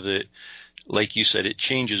know that, like you said, it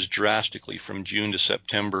changes drastically from June to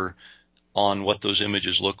September on what those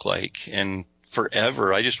images look like. And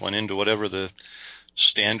forever, I just went into whatever the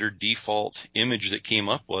standard default image that came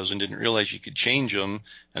up was and didn't realize you could change them.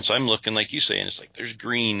 And so I'm looking, like you say, and it's like there's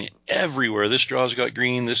green everywhere. This draw's got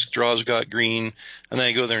green, this draw's got green. And then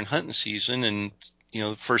I go there in hunting season, and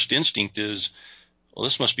the first instinct is, well,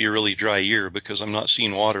 this must be a really dry year, because I'm not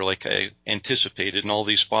seeing water like I anticipated. And all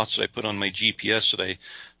these spots that I put on my GPS that I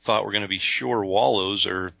thought were going to be sure wallows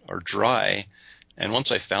are dry. And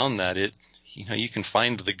once I found that, you can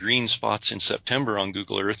find the green spots in September on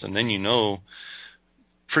Google Earth, and then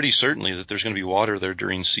pretty certainly that there's going to be water there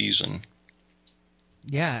during season.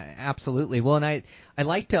 Yeah, absolutely. Well, and I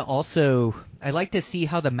like to see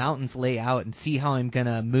how the mountains lay out and see how I'm going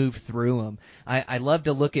to move through them. I love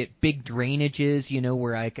to look at big drainages,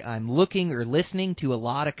 where I'm looking or listening to a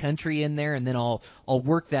lot of country in there, and then I'll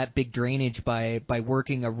work that big drainage by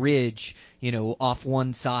working a ridge, off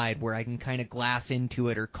one side where I can kind of glass into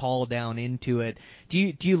it or call down into it.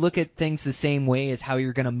 Do you look at things the same way as how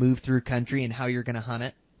you're going to move through country and how you're going to hunt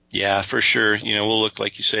it? Yeah, for sure. We'll look,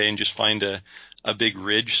 like you say, and just find a big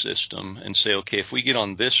ridge system and say, okay, if we get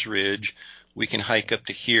on this ridge, we can hike up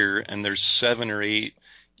to here, and there's 7 or 8,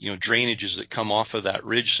 drainages that come off of that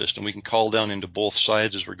ridge system. We can call down into both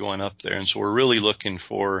sides as we're going up there. And so we're really looking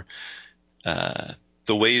for the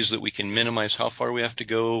the ways that we can minimize how far we have to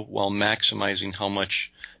go while maximizing how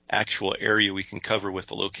much actual area we can cover with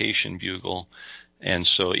the location bugle. And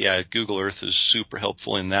so, yeah, Google Earth is super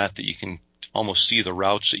helpful in that you can almost see the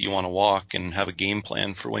routes that you want to walk and have a game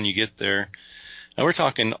plan for when you get there. And we're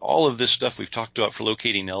talking all of this stuff we've talked about for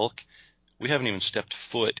locating elk. We haven't even stepped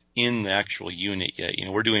foot in the actual unit yet.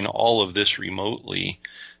 We're doing all of this remotely.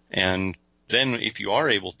 And then if you are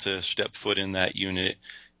able to step foot in that unit,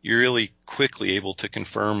 you're really quickly able to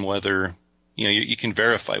confirm whether, you can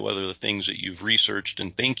verify whether the things that you've researched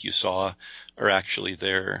and think you saw are actually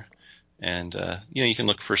there. And, you can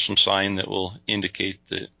look for some sign that will indicate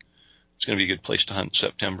that it's going to be a good place to hunt in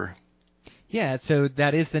September. Yeah, so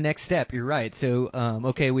that is the next step. You're right. So,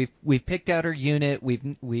 okay, we've picked out our unit.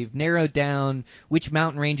 We've narrowed down which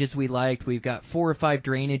mountain ranges we liked. We've got 4 or 5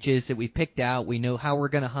 drainages that we've picked out. We know how we're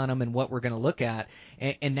going to hunt them and what we're going to look at.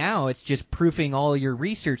 And now it's just proofing all your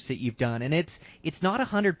research that you've done. And it's not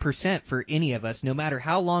 100% for any of us. No matter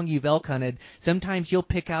how long you've elk hunted, sometimes you'll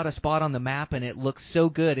pick out a spot on the map and it looks so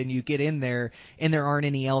good, and you get in there and there aren't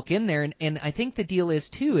any elk in there. And I think the deal is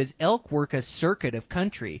too is elk work a circuit of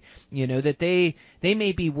country. That they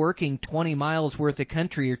may be working 20 miles worth of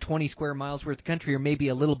country or 20 square miles worth of country, or maybe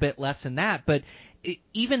a little bit less than that. But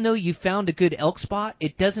even though you found a good elk spot,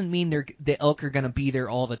 it doesn't mean the elk are going to be there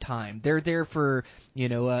all the time. They're there for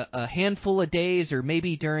a handful of days, or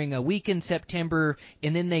maybe during a week in September,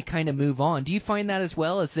 and then they kind of move on. Do you find that as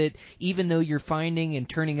well? Is that even though you're finding and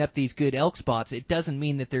turning up these good elk spots, it doesn't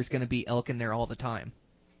mean that there's going to be elk in there all the time?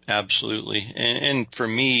 Absolutely. And for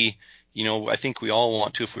me, I think we all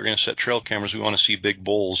want to, if we're going to set trail cameras, we want to see big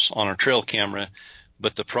bulls on our trail camera.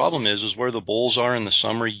 But the problem is where the bulls are in the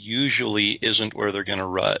summer usually isn't where they're going to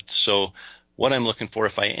rut. So what I'm looking for,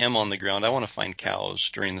 if I am on the ground, I want to find cows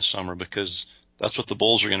during the summer, because that's what the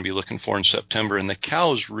bulls are going to be looking for in September. And the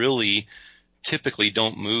cows really typically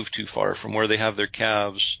don't move too far from where they have their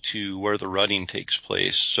calves to where the rutting takes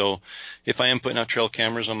place. So if I am putting out trail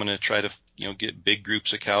cameras, I'm going to try to, get big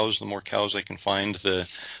groups of cows. The more cows I can find, the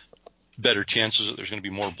better chances that there's going to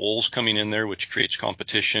be more bulls coming in there, which creates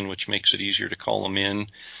competition, which makes it easier to call them in.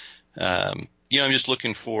 I'm just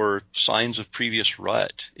looking for signs of previous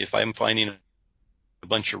rut. If I'm finding a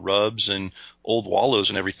bunch of rubs and old wallows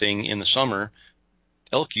and everything in the summer,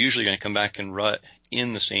 elk usually going to come back and rut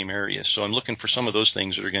in the same area. So I'm looking for some of those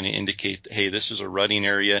things that are going to indicate that, hey, this is a rutting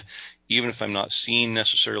area. Even if I'm not seeing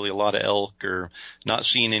necessarily a lot of elk or not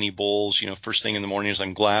seeing any bulls, first thing in the morning as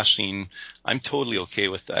I'm glassing, I'm totally okay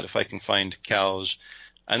with that if I can find cows.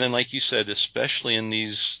 And then, like you said, especially in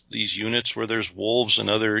these units where there's wolves and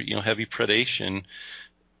other, heavy predation,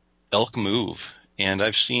 elk move. And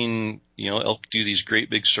I've seen, elk do these great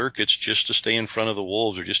big circuits just to stay in front of the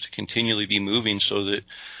wolves, or just to continually be moving so that,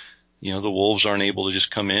 the wolves aren't able to just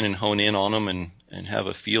come in and hone in on them and have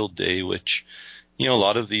a field day, which, a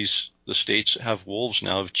lot of the states that have wolves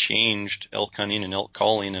now have changed elk hunting and elk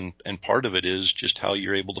calling. And part of it is just how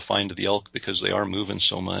you're able to find the elk, because they are moving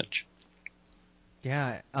so much.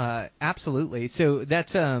 Yeah, absolutely. So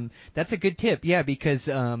that's a good tip. Yeah, because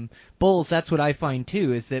bulls, that's what I find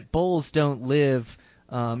too, is that bulls don't live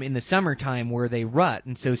in the summertime where they rut,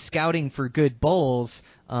 and so scouting for good bulls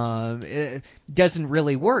it doesn't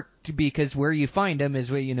really work, because where you find them is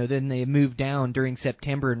where, then they move down during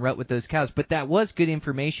September and rut with those cows. But that was good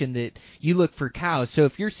information that you look for cows. So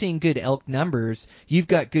if you're seeing good elk numbers, you've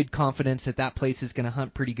got good confidence that that place is going to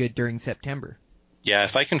hunt pretty good during September. Yeah,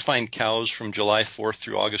 if I can find cows from July 4th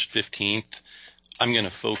through August 15th, I'm going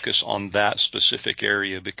to focus on that specific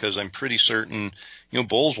area, because I'm pretty certain,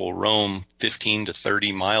 bulls will roam 15 to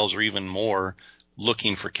 30 miles or even more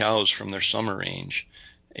looking for cows from their summer range.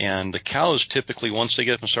 And the cows typically, once they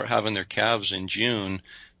get up and start having their calves in June,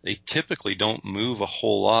 they typically don't move a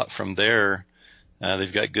whole lot from there.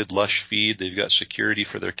 They've got good lush feed, they've got security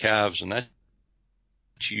for their calves, and that's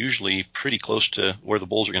usually pretty close to where the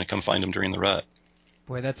bulls are going to come find them during the rut.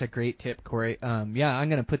 Boy, that's a great tip, Corey. Yeah, I'm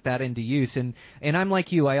going to put that into use. And I'm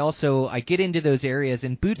like you. I get into those areas,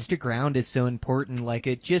 and boots to ground is so important. Like,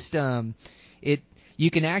 it just you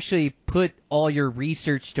can actually put all your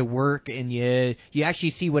research to work, and you actually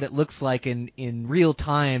see what it looks like in real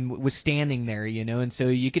time with standing there, and so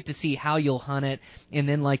you get to see how you'll hunt it. And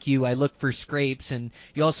then, like you, I look for scrapes, and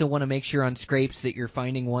you also want to make sure on scrapes that you're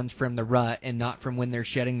finding ones from the rut and not from when they're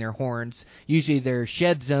shedding their horns. Usually their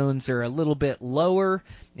shed zones are a little bit lower,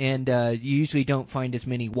 and you usually don't find as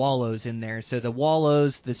many wallows in there. So the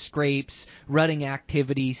wallows, the scrapes, rutting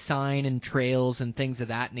activity, sign and trails and things of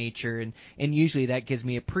that nature, and usually that gives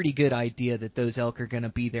me a pretty good idea that those elk are going to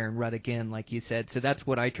be there and rut again, like you said. So that's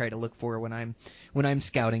what I try to look for when I'm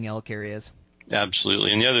scouting elk areas.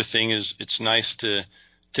 Absolutely. And the other thing is it's nice to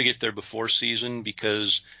get there before season,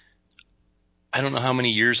 because I don't know how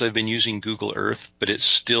many years I've been using Google Earth, but it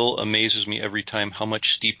still amazes me every time how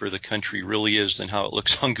much steeper the country really is than how it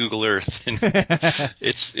looks on Google Earth. And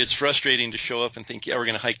it's frustrating to show up and think, yeah, we're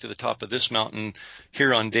going to hike to the top of this mountain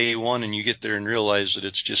here on day one, and you get there and realize that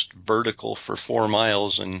it's just vertical for 4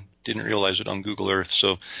 miles and didn't realize it on Google Earth.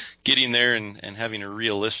 So getting there and having a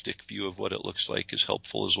realistic view of what it looks like is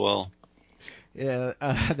helpful as well. Yeah,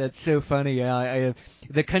 that's so funny.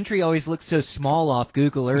 The country always looks so small off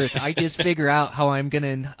Google Earth. I just figure out how I'm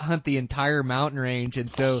going to hunt the entire mountain range. And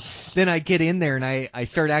so then I get in there and I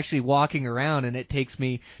start actually walking around, and it takes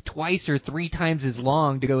me twice or 3 times as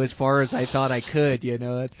long to go as far as I thought I could.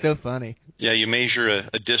 It's so funny. Yeah, you measure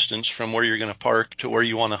a distance from where you're going to park to where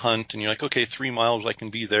you want to hunt, and you're like, okay, 3 miles, I can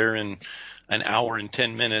be there in an hour and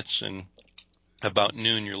 10 minutes. And about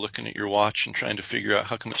noon, you're looking at your watch and trying to figure out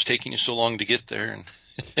how come it's taking you so long to get there.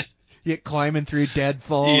 And You're climbing through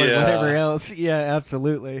deadfall or whatever else. Yeah,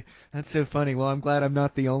 absolutely. That's so funny. Well, I'm glad I'm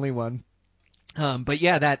not the only one. But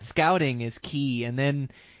yeah, that scouting is key. And then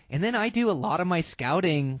I do a lot of my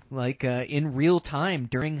scouting in real time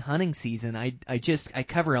during hunting season. I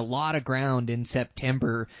cover a lot of ground in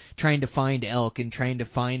September trying to find elk and trying to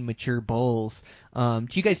find mature bulls. Do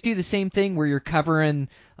you guys do the same thing where you're covering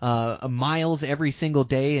miles every single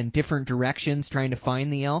day in different directions trying to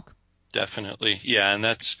find the elk? Definitely. Yeah, and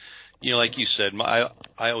that's, like you said, I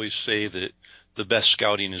always say that the best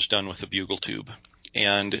scouting is done with a bugle tube.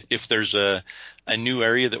 And if there's a new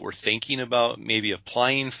area that we're thinking about maybe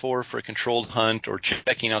applying for a controlled hunt or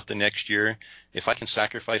checking out the next year, if I can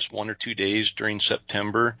sacrifice 1 or 2 days during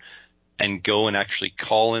September and go and actually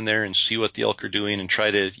call in there and see what the elk are doing and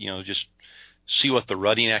try to, just see what the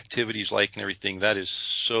rutting activity is like and everything, that is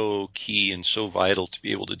so key and so vital to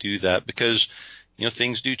be able to do that, because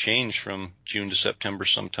things do change from June to September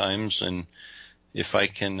sometimes. And if I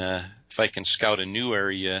can scout a new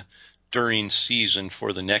area during season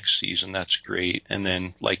for the next season, that's great. And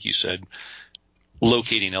then, like you said,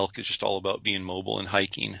 locating elk is just all about being mobile and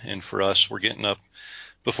hiking. And for us, we're getting up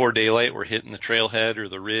before daylight, we're hitting the trailhead or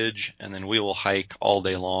the ridge, and then we will hike all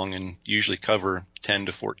day long and usually cover 10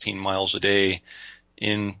 to 14 miles a day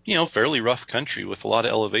in, fairly rough country with a lot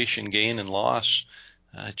of elevation gain and loss,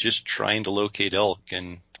 just trying to locate elk.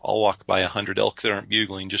 And I'll walk by 100 elk that aren't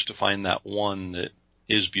bugling just to find that one that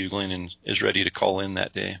is bugling and is ready to call in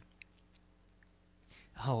that day.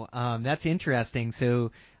 Oh, that's interesting.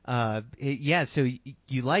 So, so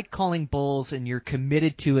you like calling bulls and you're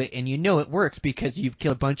committed to it, and it works because you've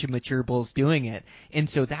killed a bunch of mature bulls doing it. And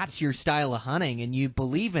so that's your style of hunting, and you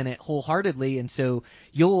believe in it wholeheartedly. And so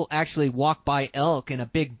you'll actually walk by elk and a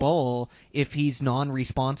big bull if he's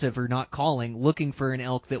non-responsive or not calling, looking for an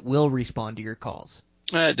elk that will respond to your calls.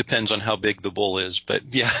 It depends on how big the bull is, but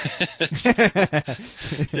yeah.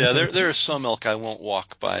 Yeah, there are some elk I won't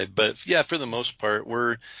walk by, but yeah, for the most part,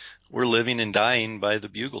 we're living and dying by the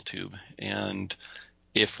bugle tube. And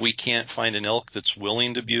if we can't find an elk that's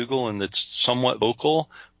willing to bugle and that's somewhat vocal,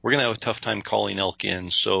 we're going to have a tough time calling elk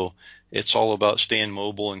in. So it's all about staying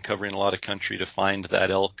mobile and covering a lot of country to find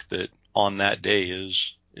that elk that on that day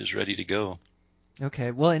is ready to go.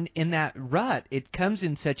 Okay, well, in that rut, it comes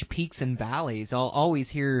in such peaks and valleys. I'll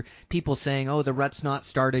always hear people saying, oh, the rut's not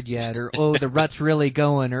started yet, or oh, the rut's really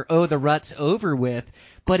going, or oh, the rut's over with.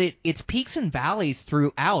 But it's peaks and valleys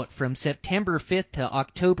throughout from September 5th to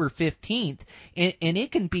October 15th, and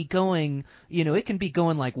it can be going,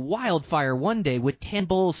 like wildfire one day with 10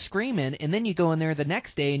 bulls screaming, and then you go in there the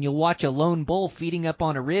next day and you'll watch a lone bull feeding up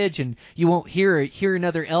on a ridge, and you won't hear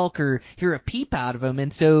another elk or hear a peep out of him.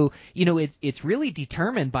 And so, it's really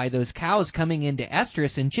determined by those cows coming into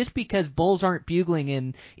estrus, and just because bulls aren't bugling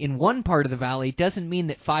in one part of the valley doesn't mean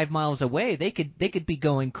that 5 miles away they could be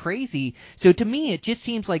going crazy. So to me, it just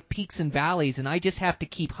seems like peaks and valleys, and I just have to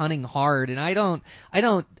keep hunting hard, and I don't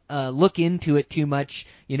look into it too much,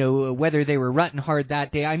 whether they were rutting hard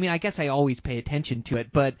that day. I mean, I guess I always pay attention to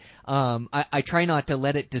it, but I try not to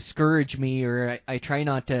let it discourage me, or I try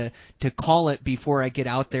not to call it before I get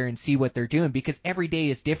out there and see what they're doing, because every day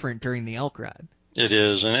is different during the elk rut. It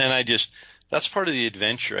is, and that's part of the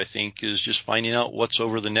adventure, I think, is just finding out what's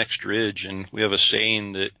over the next ridge. And we have a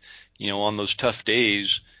saying that, on those tough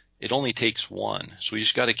days, it only takes one. So we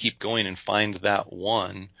just got to keep going and find that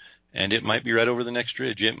one. And it might be right over the next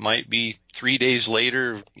ridge. It might be 3 days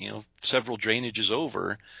later, several drainages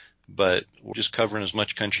over, but we're just covering as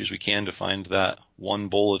much country as we can to find that one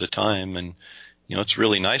bull at a time. And, it's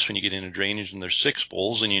really nice when you get into drainage and there's 6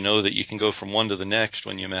 bulls, and you know that you can go from one to the next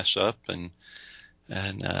when you mess up and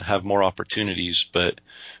have more opportunities. But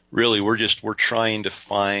really, we're trying to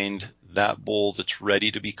find that bull that's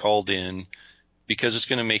ready to be called in, because it's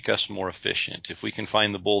going to make us more efficient. If we can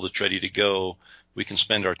find the bull that's ready to go, we can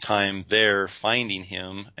spend our time there finding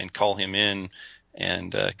him and call him in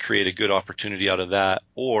and create a good opportunity out of that.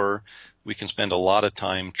 Or we can spend a lot of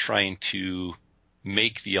time trying to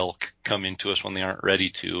make the elk come into us when they aren't ready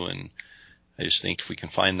to. And I just think if we can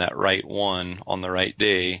find that right one on the right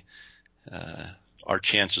day, our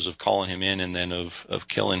chances of calling him in and then of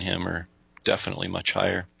killing him are definitely much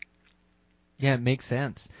higher. Yeah, it makes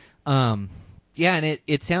sense. Yeah, and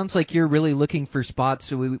it sounds like you're really looking for spots.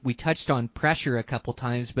 So we touched on pressure a couple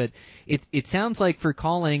times, but it sounds like for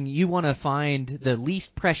calling, you want to find the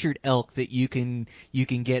least pressured elk that you can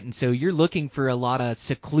get, and so you're looking for a lot of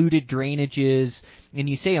secluded drainages. And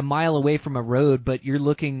you say a mile away from a road, but you're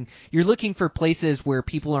looking for places where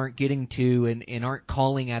people aren't getting to and aren't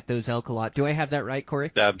calling at those elk a lot. Do I have that right, Corey?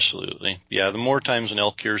 Absolutely. Yeah, the more times an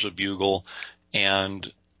elk hears a bugle and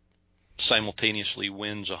simultaneously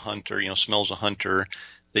winds a hunter, smells a hunter,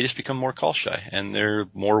 they just become more call shy and they're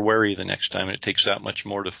more wary the next time. And it takes that much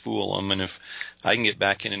more to fool them. And if I can get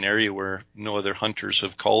back in an area where no other hunters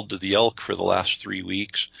have called to the elk for the last 3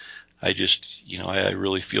 weeks, I just, I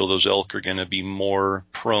really feel those elk are going to be more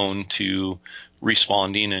prone to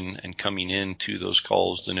responding and coming in to those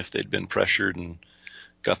calls than if they'd been pressured and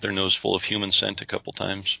got their nose full of human scent a couple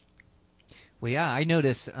times. Well, yeah, I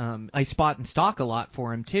notice I spot and stalk a lot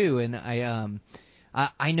for him too, and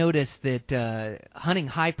I noticed that hunting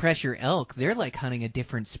high pressure elk, they're like hunting a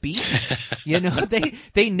different species.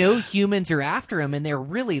 They know humans are after them, and they're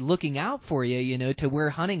really looking out for you. To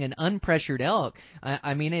where hunting an unpressured elk,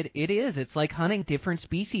 I mean, it is. It's like hunting different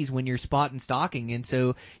species when you're spot and stalking, and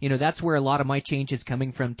so that's where a lot of my change is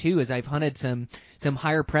coming from too. Is I've hunted some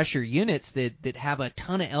higher pressure units that have a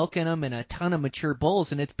ton of elk in them and a ton of mature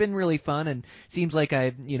bulls, and it's been really fun. And seems like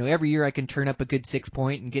every year I can turn up a good 6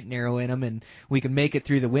 point and get an arrow in them, and we can make it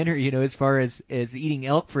through the winter, as far as eating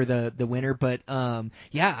elk for the winter. But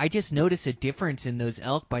yeah, I just notice a difference in those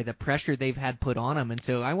elk by the pressure they've had put on them, and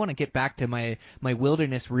so I want to get back to my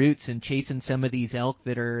wilderness roots and chasing some of these elk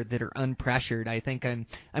that are unpressured. I think I'm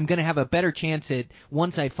going to have a better chance at,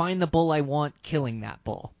 once I find the bull I want, killing that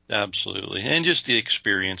bull. Absolutely. And just the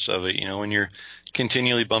experience of it, when you're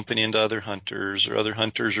continually bumping into other hunters, or other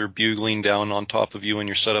hunters are bugling down on top of you when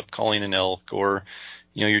you're set up calling an elk, or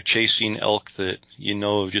you're chasing elk that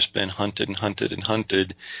have just been hunted and hunted and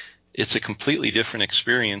hunted. It's a completely different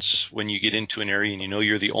experience when you get into an area and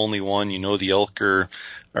you're the only one, the elk are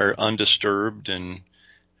undisturbed, and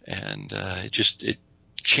it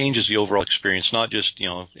changes the overall experience. Not just,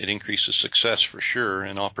 it increases success for sure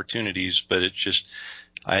and opportunities, but it just,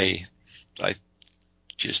 I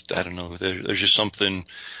don't know. There's just something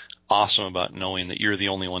awesome about knowing that you're the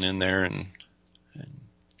only one in there and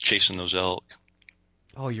chasing those elk.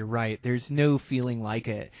 Oh, you're right. There's no feeling like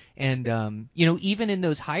it. And, even in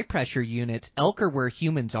those high pressure units, elk are where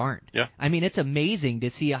humans aren't. Yeah. I mean, it's amazing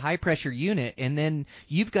to see a high pressure unit, and then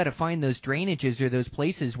you've got to find those drainages or those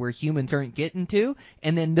places where humans aren't getting to,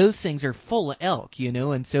 and then those things are full of elk,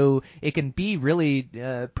 and so it can be really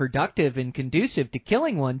productive and conducive to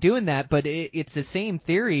killing one doing that. But it's the same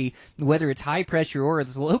theory, whether it's high pressure or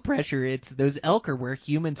it's low pressure. It's those elk are where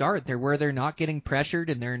humans are. They're where they're not getting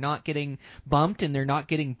pressured, and they're not getting bumped, and they're not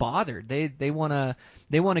getting bothered. They want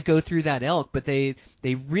to go through that elk, but they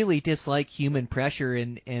really dislike human pressure,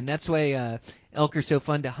 and that's why elk are so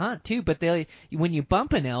fun to hunt too. But when you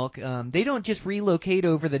bump an elk, they don't just relocate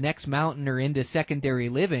over the next mountain or into secondary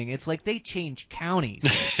living. It's like they change counties.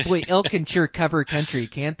 Boy, elk can sure cover country,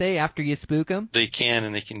 can't they, after you spook them? They can,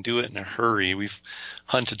 and they can do it in a hurry. We've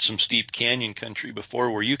hunted some steep canyon country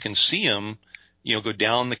before where you can see them go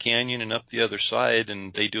down the canyon and up the other side,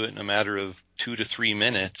 and they do it in a matter of 2 to 3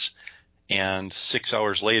 minutes. And 6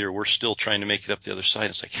 hours later, we're still trying to make it up the other side.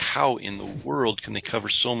 It's like, how in the world can they cover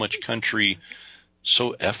so much country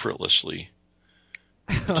so effortlessly?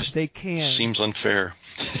 They can. Seems unfair.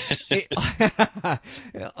 It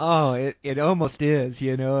almost is.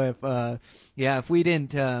 If we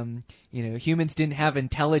didn't, humans didn't have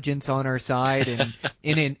intelligence on our side and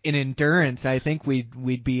in endurance, I think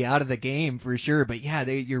we'd be out of the game for sure. But yeah,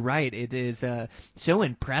 you're right. It is so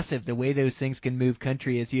impressive the way those things can move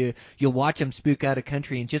country. As you'll watch them spook out of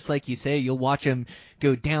country, and just like you say, you'll watch them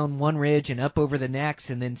go down one ridge and up over the next,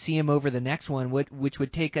 and then see them over the next one, which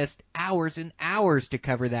would take us hours and hours to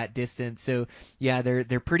cover that distance. So yeah,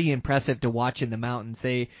 they're pretty impressive to watch in the mountains.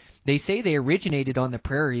 They say they originated on the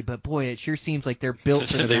prairie, but boy, it sure seems like they're built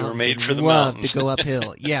for the they mountains. Were made for the love mountains. to go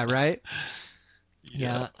uphill. Yeah, right?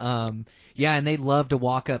 Yeah. Yeah, and they love to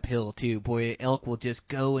walk uphill too. Boy, elk will just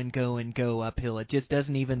go and go and go uphill. It just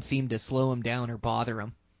doesn't even seem to slow them down or bother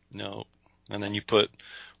them. No. And then you put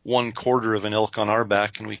 1/4 of an elk on our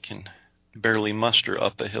back and we can barely muster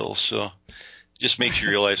up a hill. So it just makes you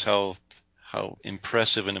realize how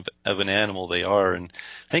impressive of an animal they are. And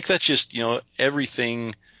I think that's just,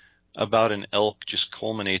 everything about an elk just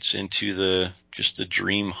culminates into the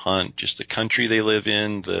dream hunt, just the country they live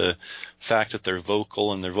in, the fact that they're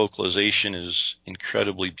vocal and their vocalization is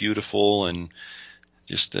incredibly beautiful, and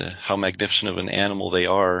just how magnificent of an animal they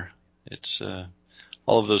are. It's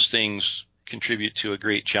all of those things contribute to a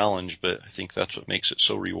great challenge, but I think that's what makes it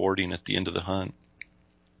so rewarding at the end of the hunt.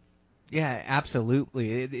 Yeah,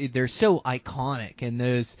 absolutely. They're so iconic, and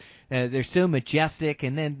they're so majestic.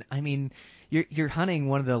 And then, I mean, you're hunting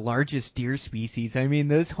one of the largest deer species. I mean,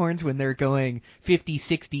 those horns, when they're going 50,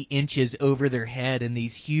 60 inches over their head in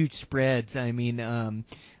these huge spreads, I mean,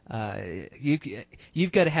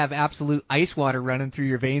 you've got to have absolute ice water running through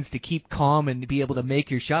your veins to keep calm and to be able to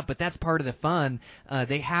make your shot. But that's part of the fun.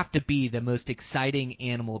 They have to be the most exciting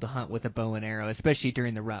animal to hunt with a bow and arrow, especially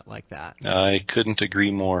during the rut like that. I couldn't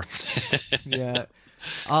agree more. Yeah.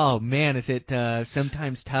 Oh man, is it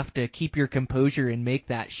sometimes tough to keep your composure and make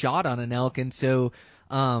that shot on an elk? And so,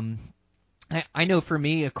 I know for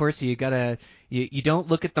me, of course, you don't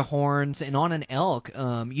look at the horns, and on an elk,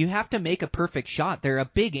 you have to make a perfect shot. They're a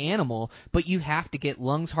big animal, but you have to get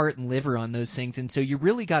lungs, heart, and liver on those things, and so you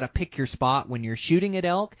really got to pick your spot when you're shooting at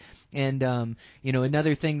elk. And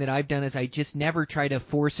another thing that I've done is I just never try to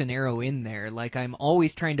force an arrow in there. Like, I'm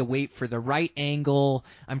always trying to wait for the right angle.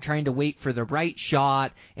 I'm trying to wait for the right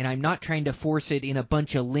shot, and I'm not trying to force it in a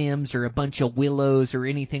bunch of limbs or a bunch of willows or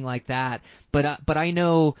anything like that. But I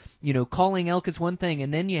know, calling elk is one thing,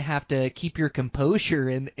 and then you have to keep your composure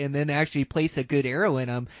and then actually place a good arrow in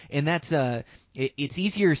them. And that's it's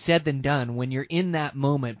easier said than done when you're in that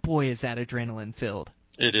moment. Boy, is that adrenaline filled.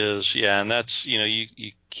 It is, yeah, and that's,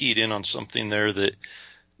 you keyed in on something there, that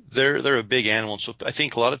they're a big animal. So I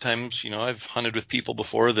think a lot of times, I've hunted with people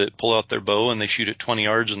before that pull out their bow and they shoot at 20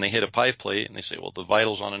 yards and they hit a pie plate and they say, well, the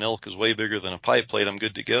vitals on an elk is way bigger than a pie plate, I'm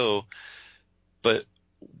good to go. But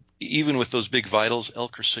even with those big vitals,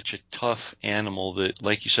 elk are such a tough animal that,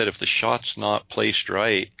 like you said, if the shot's not placed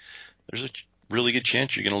right, there's a really good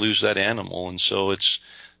chance you're going to lose that animal. And so it's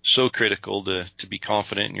so critical to be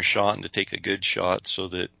confident in your shot and to take a good shot, so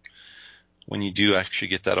that when you do actually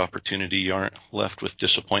get that opportunity, you aren't left with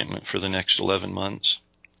disappointment for the next 11 months.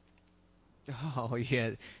 Oh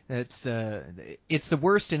yeah, that's it's the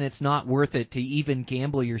worst, and it's not worth it to even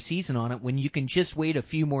gamble your season on it when you can just wait a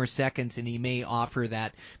few more seconds and he may offer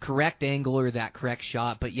that correct angle or that correct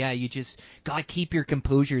shot. But yeah, you just gotta keep your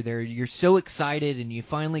composure there. You're so excited and you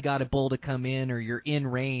finally got a bull to come in or you're in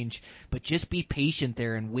range, but just be patient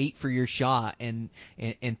there and wait for your shot and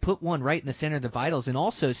put one right in the center of the vitals, and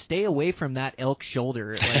also stay away from that elk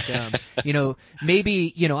shoulder. Like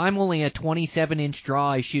maybe I'm only a 27-inch draw.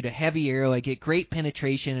 I shoot a heavy arrow. I get great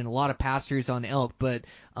penetration and a lot of pass-throughs on elk, but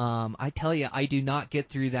I tell you, I do not get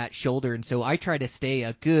through that shoulder, and so I try to stay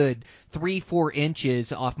a good 3-4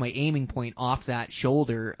 inches off my aiming point off that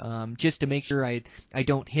shoulder, just to make sure I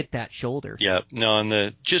don't hit that shoulder. Yeah, no,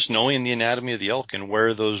 and just knowing the anatomy of the elk and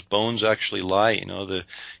where those bones actually lie,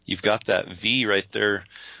 you've got that V right there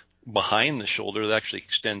behind the shoulder that actually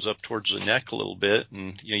extends up towards the neck a little bit,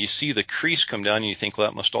 and you see the crease come down and you think, well,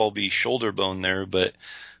 that must all be shoulder bone there, but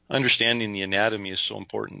understanding the anatomy is so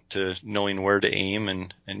important to knowing where to aim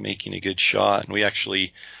and making a good shot. And we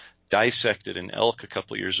actually dissected an elk a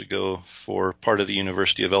couple of years ago for part of the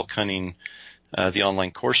University of Elk Hunting, the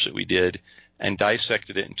online course that we did, and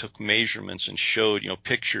dissected it and took measurements and showed,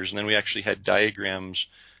 pictures. And then we actually had diagrams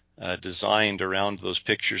designed around those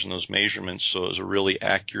pictures and those measurements. So it was a really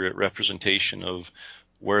accurate representation of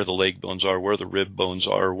where the leg bones are, where the rib bones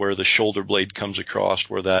are, where the shoulder blade comes across,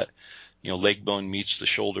 where that leg bone meets the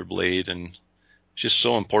shoulder blade. And it's just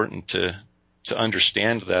so important to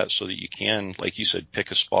understand that, so that you can, like you said,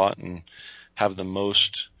 pick a spot and have the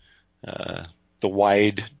most, the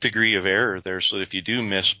wide degree of error there, so that if you do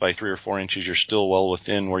miss by 3 or 4 inches, you're still well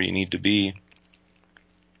within where you need to be.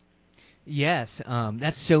 Yes,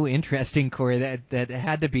 that's so interesting, Corey. That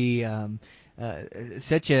had to be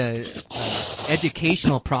such a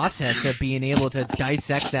educational process of being able to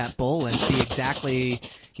dissect that bull and see exactly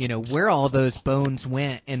where all those bones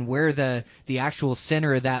went and where the actual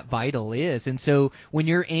center of that vital is. And so when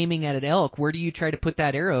you're aiming at an elk, where do you try to put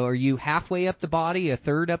that arrow? Are you halfway up the body, a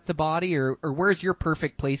third up the body, or where's your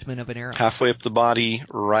perfect placement of an arrow? Halfway up the body,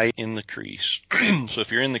 right in the crease. So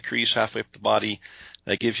if you're in the crease halfway up the body,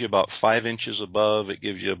 that gives you about 5 inches above. It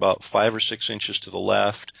gives you about 5 or 6 inches to the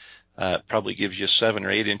left. It probably gives you 7 or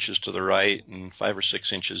 8 inches to the right, and 5 or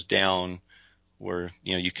 6 inches down, where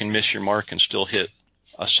you can miss your mark and still hit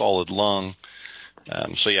a solid lung.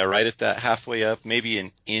 So yeah, right at that halfway up, maybe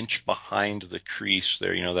an inch behind the crease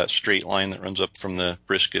there, that straight line that runs up from the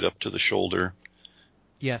brisket up to the shoulder.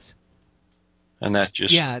 Yes. And that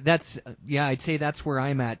just... I'd say that's where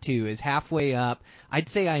I'm at too, is halfway up. I'd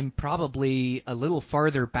say I'm probably a little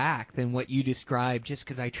farther back than what you described, just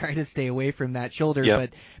because I try to stay away from that shoulder.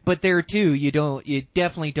 Yep. But there too, you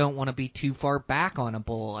definitely don't want to be too far back on a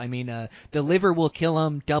bull. I mean, the liver will kill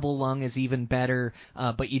him. Double lung is even better,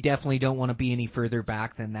 but you definitely don't want to be any further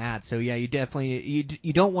back than that. So yeah, you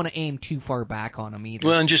don't want to aim too far back on him either.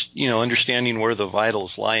 Well, and just understanding where the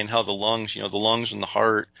vitals lie and how the lungs, the lungs and the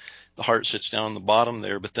heart. The heart sits down on the bottom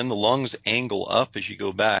there, but then the lungs angle up as you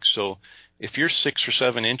go back. So if you're 6 or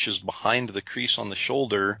 7 inches behind the crease on the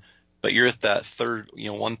shoulder, but you're at that third,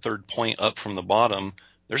 1/3 point up from the bottom,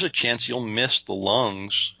 there's a chance you'll miss the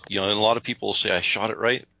lungs. And a lot of people will say, I shot it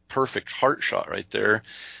right. Perfect heart shot right there.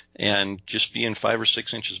 And just being 5 or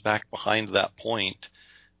 6 inches back behind that point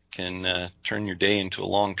can turn your day into a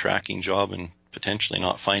long tracking job and potentially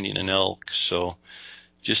not finding an elk. So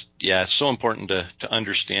it's so important to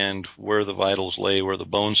understand where the vitals lay, where the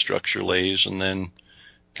bone structure lays, and then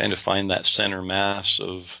kind of find that center mass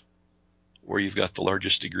of where you've got the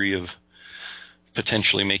largest degree of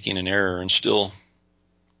potentially making an error and still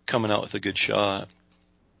coming out with a good shot.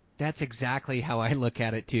 That's exactly how I look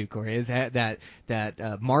at it too, Corey. Is that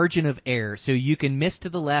margin of error, so you can miss to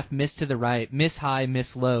the left, miss to the right, miss high,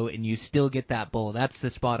 miss low, and you still get that bull. That's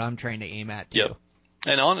the spot I'm trying to aim at too. Yep.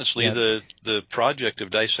 And honestly, the project of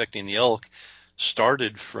dissecting the elk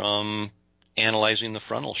started from analyzing the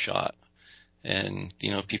frontal shot. And,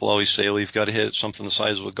 people always say, well, you've got to hit something the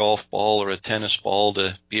size of a golf ball or a tennis ball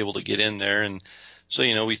to be able to get in there. And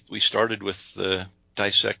so, we started with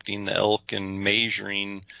dissecting the elk and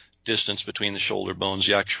measuring distance between the shoulder bones,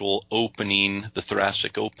 the actual opening, the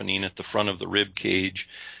thoracic opening at the front of the rib cage,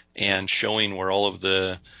 and showing where all of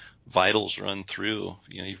the vitals run through.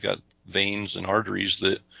 You've got veins and arteries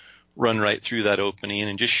that run right through that opening,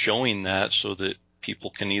 and just showing that so that people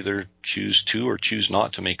can either choose to or choose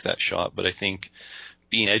not to make that shot. But I think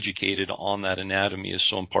being educated on that anatomy is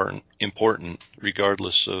so important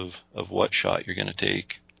regardless of what shot you're going to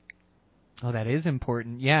take. Oh, that is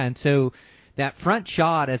important. Yeah, and so that front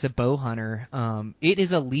shot as a bow hunter, it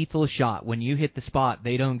is a lethal shot. When you hit the spot,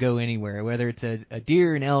 they don't go anywhere, whether it's a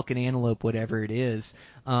deer, an elk, an antelope, whatever it is.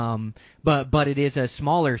 But it is a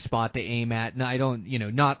smaller spot to aim at. And I don't,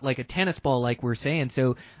 not like a tennis ball like we're saying.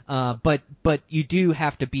 So, but you do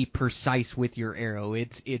have to be precise with your arrow.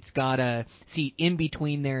 It's gotta see in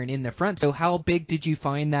between there and in the front. So how big did you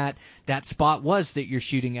find that spot was that you're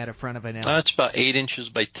shooting at a front of an elk? It's about 8 inches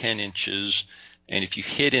by 10 inches. And if you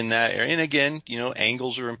hit in that area, and again,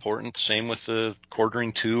 angles are important. Same with the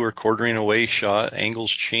quartering to or quartering away shot.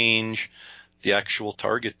 Angles change the actual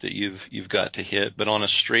target that you've got to hit. But on a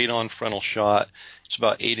straight on frontal shot, it's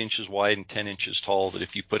about 8 inches wide and 10 inches tall, that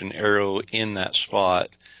if you put an arrow in that spot,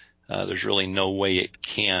 there's really no way it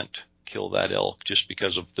can't kill that elk, just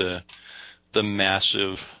because of the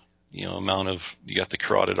massive amount of, you got the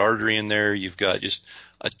carotid artery in there, you've got just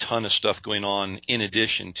a ton of stuff going on in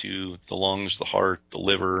addition to the lungs, the heart, the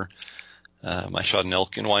liver. I shot an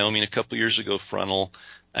elk in Wyoming a couple years ago frontal,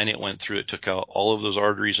 and it took out all of those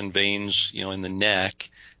arteries and veins, in the neck,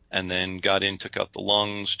 and then got in, took out the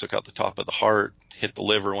lungs, took out the top of the heart, hit the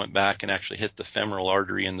liver, went back and actually hit the femoral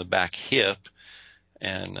artery in the back hip.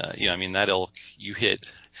 And, that elk, you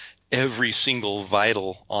hit every single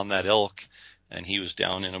vital on that elk, and he was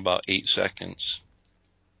down in about 8 seconds.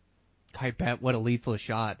 I bet. What a lethal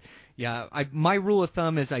shot. Yeah, my rule of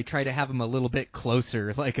thumb is I try to have him a little bit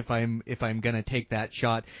closer, like if I'm gonna take that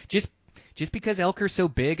shot, just because elk are so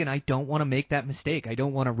big, and I don't want to make that mistake. I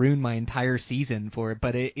don't want to ruin my entire season for it.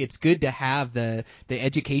 But it's good to have the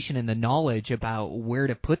education and the knowledge about where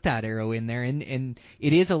to put that arrow in there, and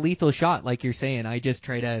it is a lethal shot, like you're saying. I just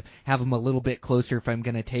try to have them a little bit closer if I'm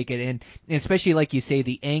going to take it, and especially like you say,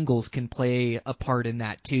 the angles can play a part in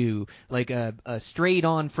that too. Like a straight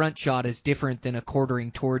on front shot is different than a quartering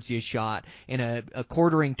towards you shot, and a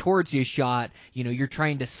quartering towards you shot, you're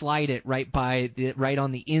trying to slide it right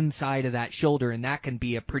on the inside of that shoulder, and that can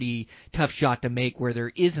be a pretty tough shot to make where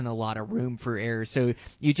there isn't a lot of room for error. So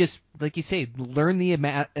you just, like you say, learn the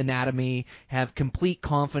anatomy, have complete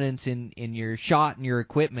confidence in your shot and your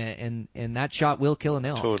equipment, and that shot will kill an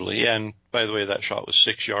elk. Totally. Yeah, and by the way, that shot was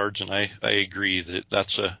 6 yards, and I agree that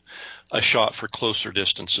that's a shot for closer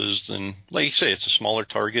distances than, like you say, it's a smaller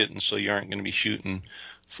target, and so you aren't going to be shooting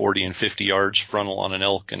 40 and 50 yards frontal on an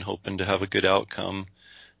elk and hoping to have a good outcome.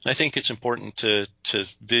 I think it's important to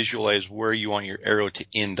visualize where you want your arrow to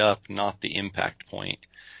end up, not the impact point.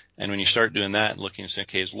 And when you start doing that and looking and saying,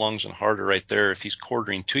 okay, his lungs and heart are right there, if he's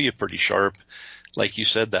quartering to you pretty sharp, like you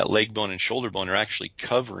said, that leg bone and shoulder bone are actually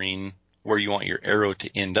covering where you want your arrow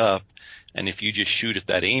to end up. And if you just shoot at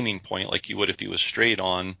that aiming point like you would if he was straight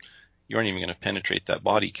on, you aren't even going to penetrate that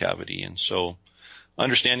body cavity. And so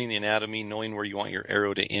understanding the anatomy, knowing where you want your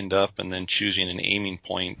arrow to end up, and then choosing an aiming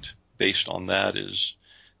point based on that is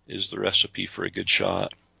the recipe for a good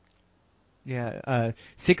shot. Yeah,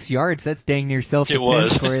 6 yards, that's dang near self-defense, It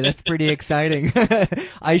was. Corey. That's pretty exciting.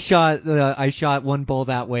 I shot one bull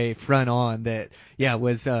that way front on that,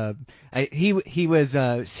 was, he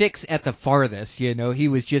was 6 at the farthest, he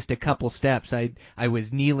was just a couple steps. I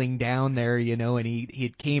was kneeling down there, and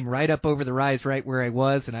he came right up over the rise right where I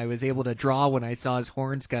was, and I was able to draw when I saw his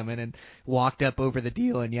horns coming and walked up over the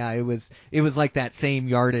deal, and it was like that same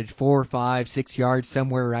yardage, 4, 5, 6 yards,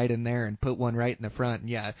 somewhere right in there, and put one right in the front.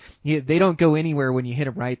 And they don't go anywhere when you hit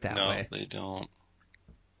them right that way. No, they don't.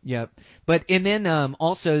 Yep. But and then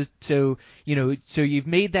also so you've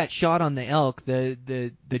made that shot on the elk.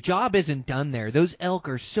 The job isn't done there. Those elk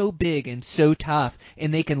are so big and so tough,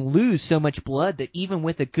 and they can lose so much blood that even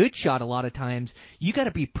with a good shot, a lot of times you got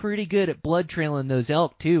to be pretty good at blood trailing those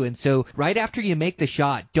elk too. And so right after you make the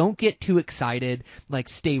shot, don't get too excited. Like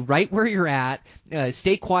stay right where you're at.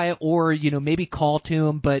 Stay quiet, or maybe call to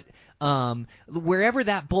them, but wherever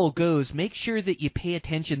that bull goes, make sure that you pay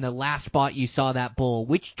attention the last spot you saw that bull.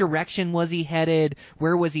 Which direction was he headed?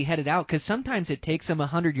 Where was he headed out? Because sometimes it takes him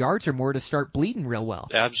 100 yards or more to start bleeding real well.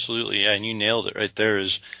 Absolutely, yeah, and you nailed it right there.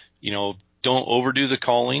 Don't overdo the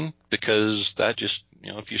calling, because that just,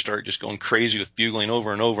 if you start just going crazy with bugling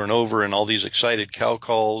over and over and over and all these excited cow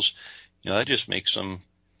calls, that just makes them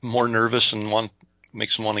more nervous and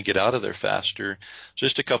makes them want to get out of there faster.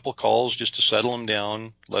 Just a couple calls just to settle them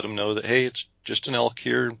down, let them know that, hey, it's just an elk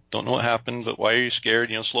here. Don't know what happened, but why are you scared?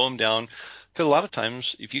 Slow them down. Because a lot of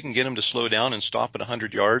times, if you can get them to slow down and stop at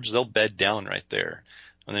 100 yards, they'll bed down right there.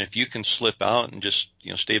 And then if you can slip out and just,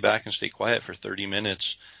 stay back and stay quiet for 30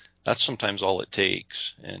 minutes, that's sometimes all it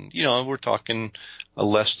takes. And, we're talking a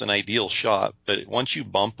less than ideal shot. But once you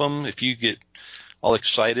bump them, if you get all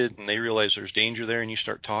excited and they realize there's danger there and you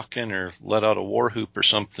start talking or let out a war whoop or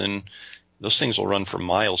something, those things will run for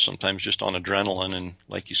miles sometimes just on adrenaline. And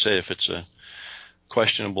like you say, if it's a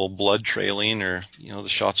questionable blood trailing or, the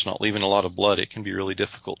shot's not leaving a lot of blood, it can be really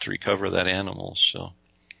difficult to recover that animal. So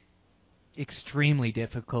extremely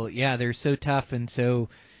difficult. Yeah, they're so tough. And so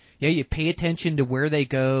you pay attention to where they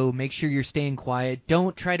go. Make sure you're staying quiet.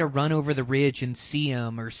 Don't try to run over the ridge and see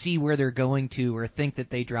them or see where they're going to or think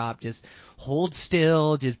that they dropped. Just hold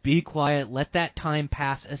still. Just be quiet. Let that time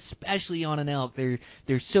pass, especially on an elk.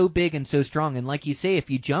 They're so big and so strong. And like you say,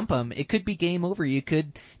 if you jump them, it could be game over. You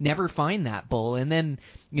could never find that bull. And then,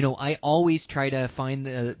 I always try to find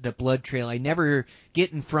the blood trail. I never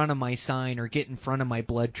get in front of my sign or get in front of my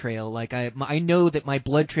blood trail. Like I know that my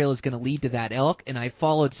blood trail is going to lead to that elk, and I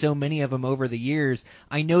followed so many of them over the years.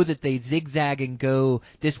 I know that they zigzag and go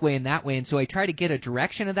this way and that way, and so I try to get a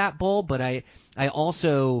direction of that bull, but I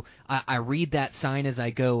also read that sign as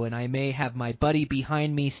I go, and I may have my buddy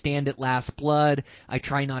behind me stand at last blood. I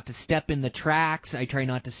try not to step in the tracks. I try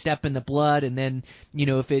not to step in the blood, and then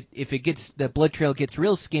if it gets, the blood trail gets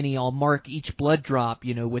real skinny, I'll mark each blood drop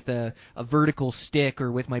with a vertical stick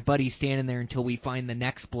or with my buddy standing there until we find the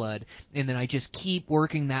next blood, and then I just keep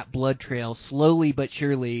working that blood trail slowly but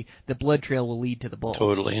surely. The blood trail will lead to the bull.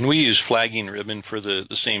 Totally, and we use flagging ribbon for the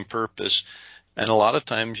same purpose. And a lot of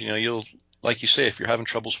times, you'll, like you say, if you're having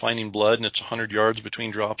troubles finding blood and it's 100 yards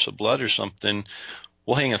between drops of blood or something,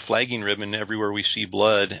 we'll hang a flagging ribbon everywhere we see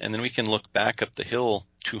blood, and then we can look back up the hill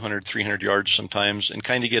 200, 300 yards sometimes and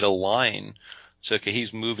kind of get a line. So, okay,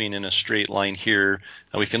 he's moving in a straight line here,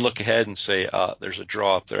 and we can look ahead and say, there's a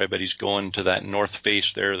draw up there. I bet he's going to that north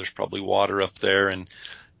face there. There's probably water up there. And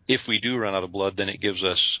if we do run out of blood, then it gives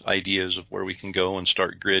us ideas of where we can go and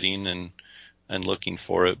start gridding and looking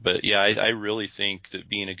for it. But yeah, I really think that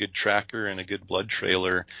being a good tracker and a good blood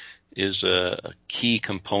trailer is a key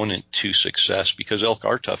component to success, because elk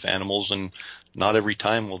are tough animals, and not every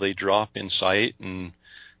time will they drop in sight. And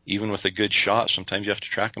even with a good shot, sometimes you have to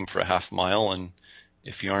track them for a half mile. And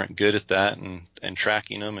if you aren't good at that and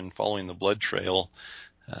tracking them and following the blood trail,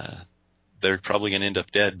 they're probably going to end up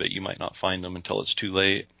dead, but you might not find them until it's too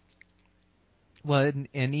late. Well,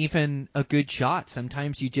 and even a good shot,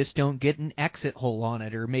 sometimes you just don't get an exit hole on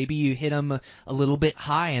it, or maybe you hit them a little bit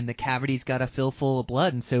high and the cavity's got to fill full of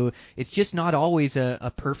blood, and so it's just not always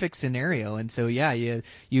a perfect scenario. And so you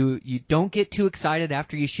don't get too excited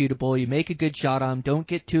after you shoot a bull. You make a good shot on them. Don't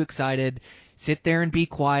get too excited. sit there and be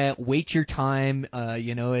quiet, wait your time.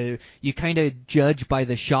 You kind of judge by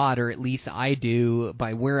the shot, or at least I do,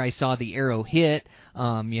 by where I saw the arrow hit.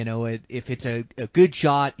 If it's a good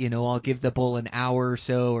shot, I'll give the bull an hour or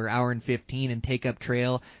so, or hour and 15, and take up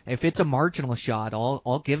trail. If it's a marginal shot,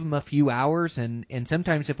 I'll give him a few hours, and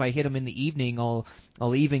sometimes if I hit him in the evening,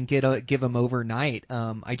 I'll even give them overnight.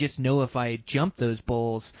 I just know if I jump those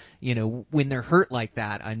bulls, when they're hurt like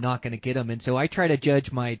that, I'm not going to get them. And so I try to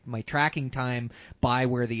judge my tracking time by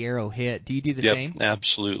where the arrow hit. Do you do the same? Yep,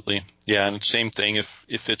 absolutely. Yeah, and same thing. If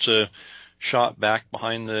it's a shot back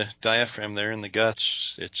behind the diaphragm there in the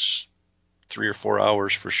guts, it's 3 or 4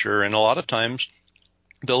 hours for sure. And a lot of times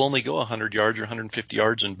they'll only go 100 yards or 150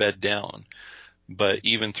 yards and bed down. But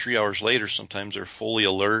even 3 hours later, sometimes they're fully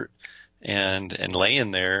alert and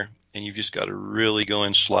laying there, and you've just got to really go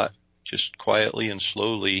in just quietly and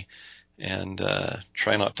slowly, and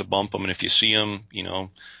try not to bump them. And if you see them,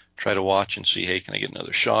 try to watch and see, hey, can I get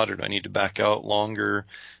another shot, or do I need to back out longer?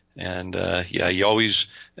 And you always,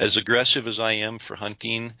 as aggressive as I am for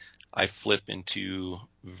hunting, I flip into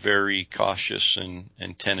very cautious and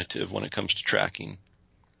tentative when it comes to tracking.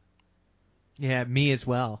 Yeah, me as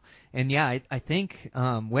well. And yeah, I think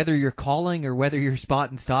whether you're calling or whether you're spot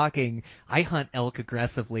and stalking, I hunt elk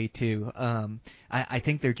aggressively too. I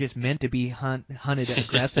think they're just meant to be hunted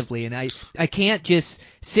aggressively, and I can't just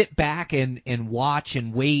sit back and watch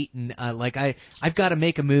and wait, and I've got to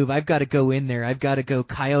make a move. I've got to go in there. I've got to go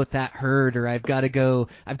coyote that herd, or I've got to go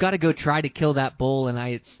try to kill that bull. And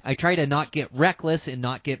I try to not get reckless and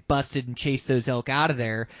not get busted and chase those elk out of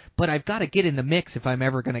there, but I've got to get in the mix if I'm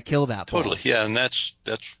ever going to kill that bull. Totally, yeah, and that's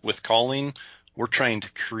with calling. We're trying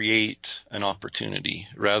to create an opportunity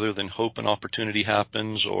rather than hope an opportunity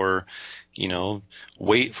happens, or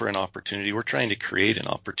wait for an opportunity. We're trying to create an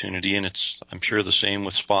opportunity, and I'm sure the same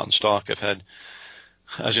with spot and stalk. I was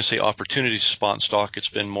going to say opportunities to spot and stalk. It's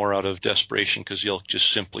been more out of desperation because the elk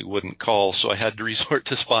just simply wouldn't call, so I had to resort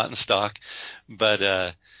to spot and stalk. But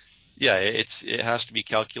it has to be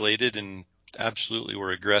calculated, and absolutely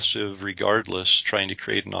we're aggressive regardless, trying to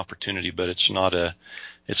create an opportunity, but it's not a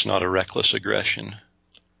reckless aggression.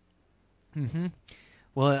 Mm-hmm.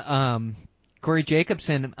 Well, Corey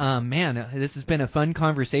Jacobsen, man, this has been a fun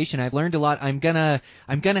conversation. I've learned a lot. I'm gonna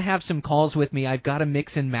have some calls with me. I've got to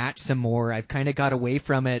mix and match some more. I've kind of got away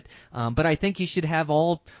from it, but I think you should have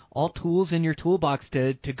all tools in your toolbox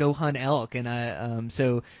to go hunt elk. And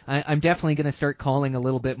so I'm definitely gonna start calling a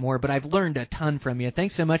little bit more. But I've learned a ton from you.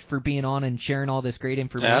 Thanks so much for being on and sharing all this great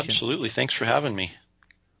information. Absolutely. Thanks for having me.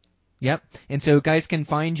 Yep. And so guys can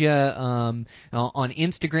find you on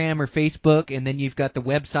Instagram or Facebook, and then you've got the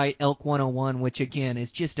website Elk 101, which again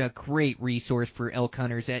is just a great resource for elk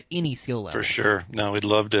hunters at any skill level. For sure. No, we'd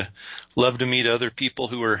love to meet other people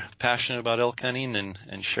who are passionate about elk hunting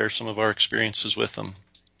and share some of our experiences with them.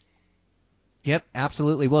 Yep,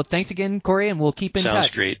 absolutely. Well, thanks again, Corey, and we'll keep in touch. Sounds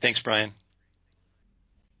great. Thanks, Brian.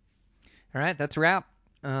 All right, that's a wrap.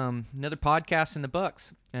 Another podcast in the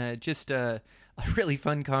books. Just a really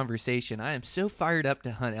fun conversation. I am so fired up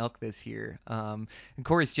to hunt elk this year. And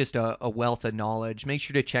Corey's just a wealth of knowledge. Make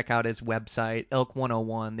sure to check out his website, Elk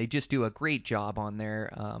 101. They just do a great job on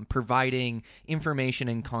there, providing information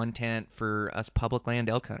and content for us public land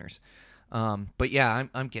elk hunters. But yeah,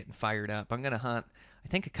 I'm getting fired up. I'm going to hunt, I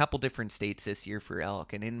think, a couple different states this year for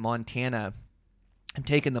elk. And in Montana, I'm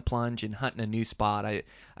taking the plunge and hunting a new spot.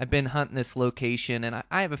 I've been hunting this location, and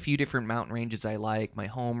I have a few different mountain ranges I like. My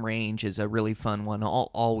home range is a really fun one. I'll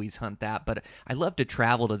always hunt that, but I love to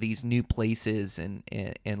travel to these new places and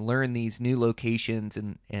learn these new locations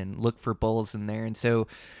and look for bulls in there. And so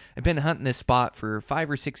I've been hunting this spot for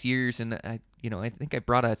 5 or 6 years, and I think I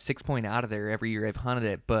brought a 6-point out of there every year I've hunted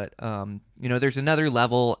it. But there's another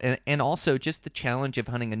level, and also just the challenge of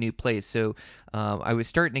hunting a new place. So I was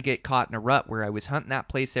starting to get caught in a rut where I was hunting that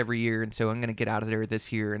place every year, and so I'm going to get out of there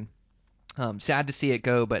this year. And sad to see it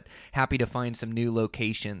go, but happy to find some new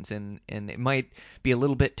locations, and it might be a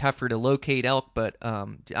little bit tougher to locate elk, but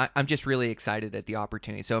I'm just really excited at the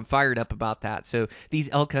opportunity. So I'm fired up about that. So these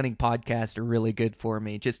elk hunting podcasts are really good for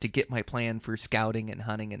me just to get my plan for scouting and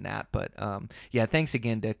hunting and that. But yeah, thanks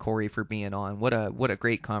again to Corey for being on. What a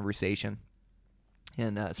great conversation.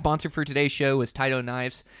 And sponsor for today's show was Taito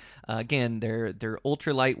Knives. Again, they're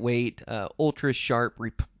ultra lightweight, ultra sharp,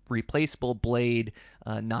 replaceable blade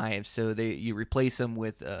knives. So you replace them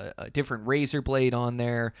with a different razor blade on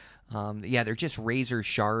there. They're just razor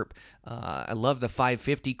sharp. I love the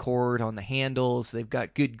 550 cord on the handles. They've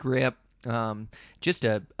got good grip. Just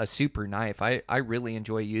a super knife. I really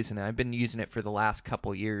enjoy using it. I've been using it for the last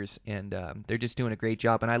couple years, and they're just doing a great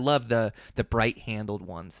job. And I love the bright handled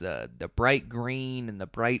ones, the bright green and the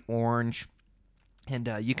bright orange.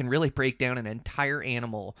 And you can really break down an entire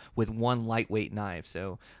animal with one lightweight knife.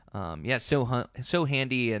 So yeah, so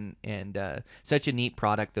handy and such a neat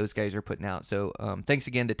product those guys are putting out. So thanks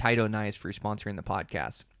again to Taito Knives for sponsoring the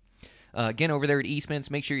podcast. Again, over there at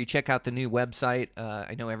Eastman's, make sure you check out the new website.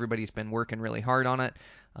 I know everybody's been working really hard on it.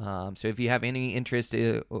 So if you have any interest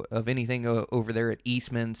of anything over there at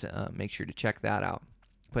Eastman's, make sure to check that out.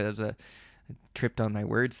 But it was tripped on my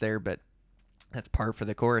words there, but that's par for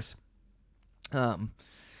the course.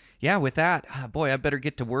 Yeah, with that, boy, I better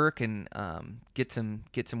get to work and get some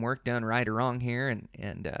work done, right or wrong here,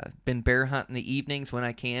 and been bear hunting the evenings when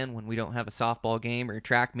I can, when we don't have a softball game or a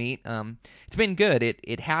track meet. It's been good.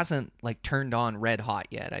 It hasn't like turned on red hot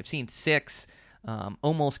yet. I've seen 6.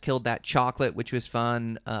 Almost killed that chocolate, which was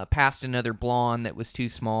fun. Passed another blonde that was too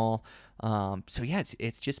small. So yeah,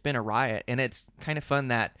 it's just been a riot, and it's kind of fun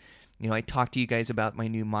that I talked to you guys about my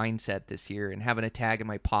new mindset this year and having a tag in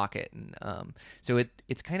my pocket, and so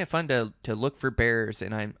it's kind of fun to look for bears,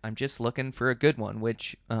 and I'm just looking for a good one,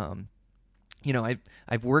 which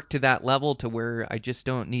I've worked to that level to where I just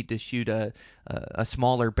don't need to shoot a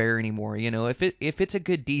smaller bear anymore. If it's a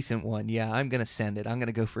good decent one, yeah, I'm gonna send it. I'm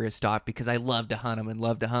gonna go for a stop because I love to hunt them and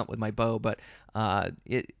love to hunt with my bow. But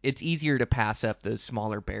it's easier to pass up those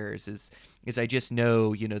smaller bears is I just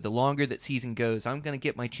know the longer that season goes, I'm gonna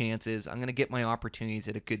get my chances. I'm gonna get my opportunities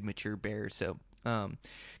at a good mature bear. So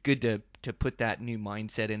good to put that new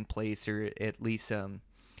mindset in place, or at least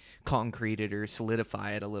concrete it or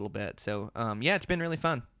solidify it a little bit. So yeah, it's been really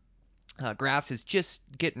fun. Grass is just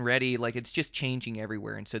getting ready, like it's just changing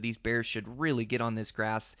everywhere, and so these bears should really get on this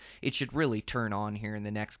grass. It should really turn on here in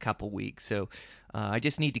the next couple weeks. So I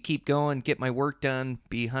just need to keep going, get my work done,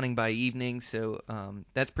 be hunting by evening. So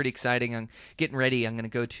that's pretty exciting. I'm getting ready. I'm going to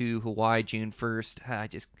go to Hawaii June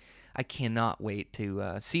 1st. I cannot wait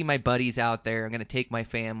to see my buddies out there. I'm going to take my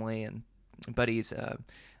family and buddies.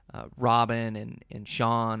 Robin and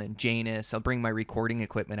Sean and Janus. I'll bring my recording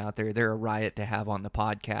equipment out there. They're a riot to have on the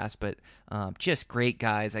podcast, but just great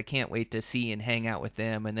guys. I can't wait to see and hang out with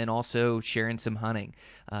them, and then also sharing some hunting.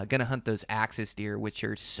 Gonna hunt those axis deer, which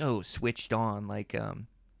are so switched on. Like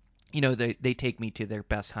they take me to their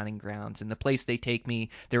best hunting grounds, and the place they take me,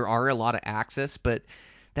 there are a lot of axis, but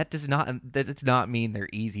that does not mean they're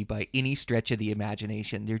easy by any stretch of the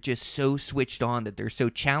imagination. They're just so switched on that they're so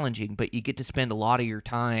challenging, but you get to spend a lot of your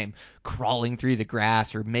time crawling through the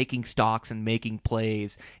grass or making stalks and making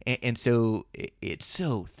plays, and so it's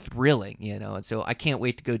so thrilling, and so I can't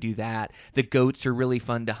wait to go do that. The goats are really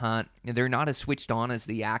fun to hunt, and they're not as switched on as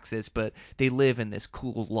the axis, but they live in this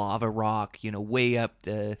cool lava rock, way up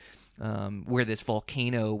the where this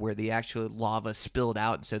volcano, where the actual lava spilled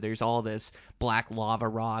out, and so there's all this black lava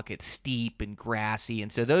rock. It's steep and grassy,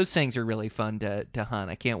 and so those things are really fun to hunt.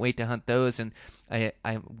 I can't wait to hunt those, and I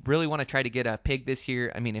really want to try to get a pig this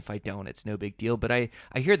year. I mean, if I don't, it's no big deal, but I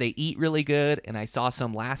hear they eat really good, and I saw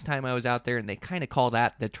some last time I was out there, and they kind of call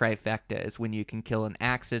that the trifecta, is when you can kill an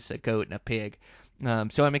axis, a goat, and a pig.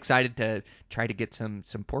 So I'm excited to try to get some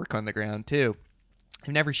pork on the ground too.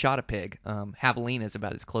 I've never shot a pig. Javelina is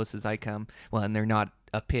about as close as I come. Well, and they're not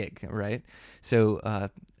a pig, right? So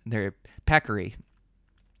they're peccary,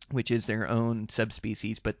 which is their own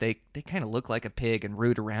subspecies, but they kind of look like a pig and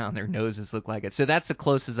root around. Their noses look like it. So that's the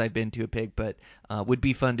closest I've been to a pig, but would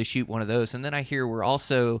be fun to shoot one of those. And then I hear we're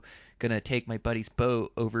also going to take my buddy's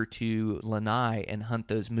boat over to Lanai and hunt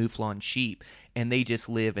those mouflon sheep. And they just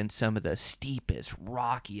live in some of the steepest,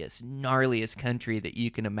 rockiest, gnarliest country that you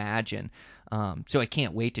can imagine. So I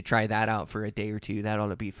can't wait to try that out for a day or two. That ought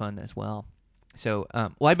to be fun as well. So,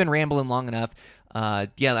 well, I've been rambling long enough.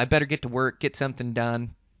 Yeah, I better get to work, get something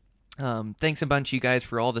done. Thanks a bunch, you guys,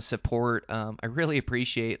 for all the support. I really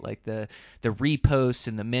appreciate like the reposts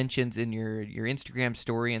and the mentions in your Instagram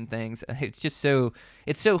story and things. It's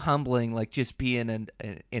so humbling, like just being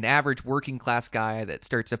an average working class guy that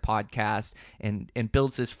starts a podcast and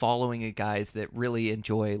builds this following of guys that really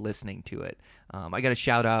enjoy listening to it. I got to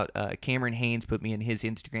shout out Cameron Haynes put me in his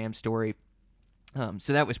Instagram story.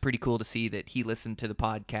 So that was pretty cool to see that he listened to the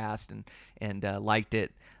podcast and liked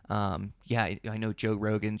it. Yeah, I know Joe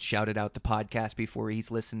Rogan shouted out the podcast before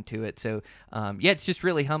he's listened to it. So yeah, it's just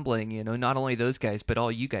really humbling, not only those guys, but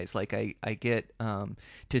all you guys. Like I get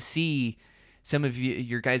to see some of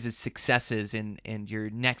your guys' successes and your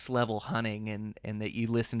next level hunting and that you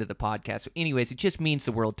listen to the podcast. So anyways, it just means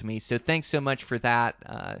the world to me. So thanks so much for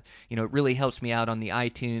that. It really helps me out on the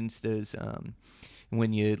iTunes, those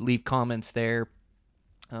when you leave comments there.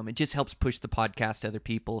 It just helps push the podcast to other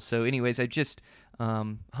people. So anyways, I just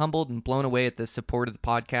humbled and blown away at the support of the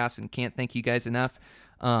podcast and can't thank you guys enough.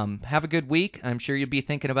 Have a good week. I'm sure you'll be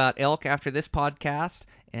thinking about elk after this podcast,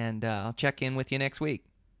 and I'll check in with you next week.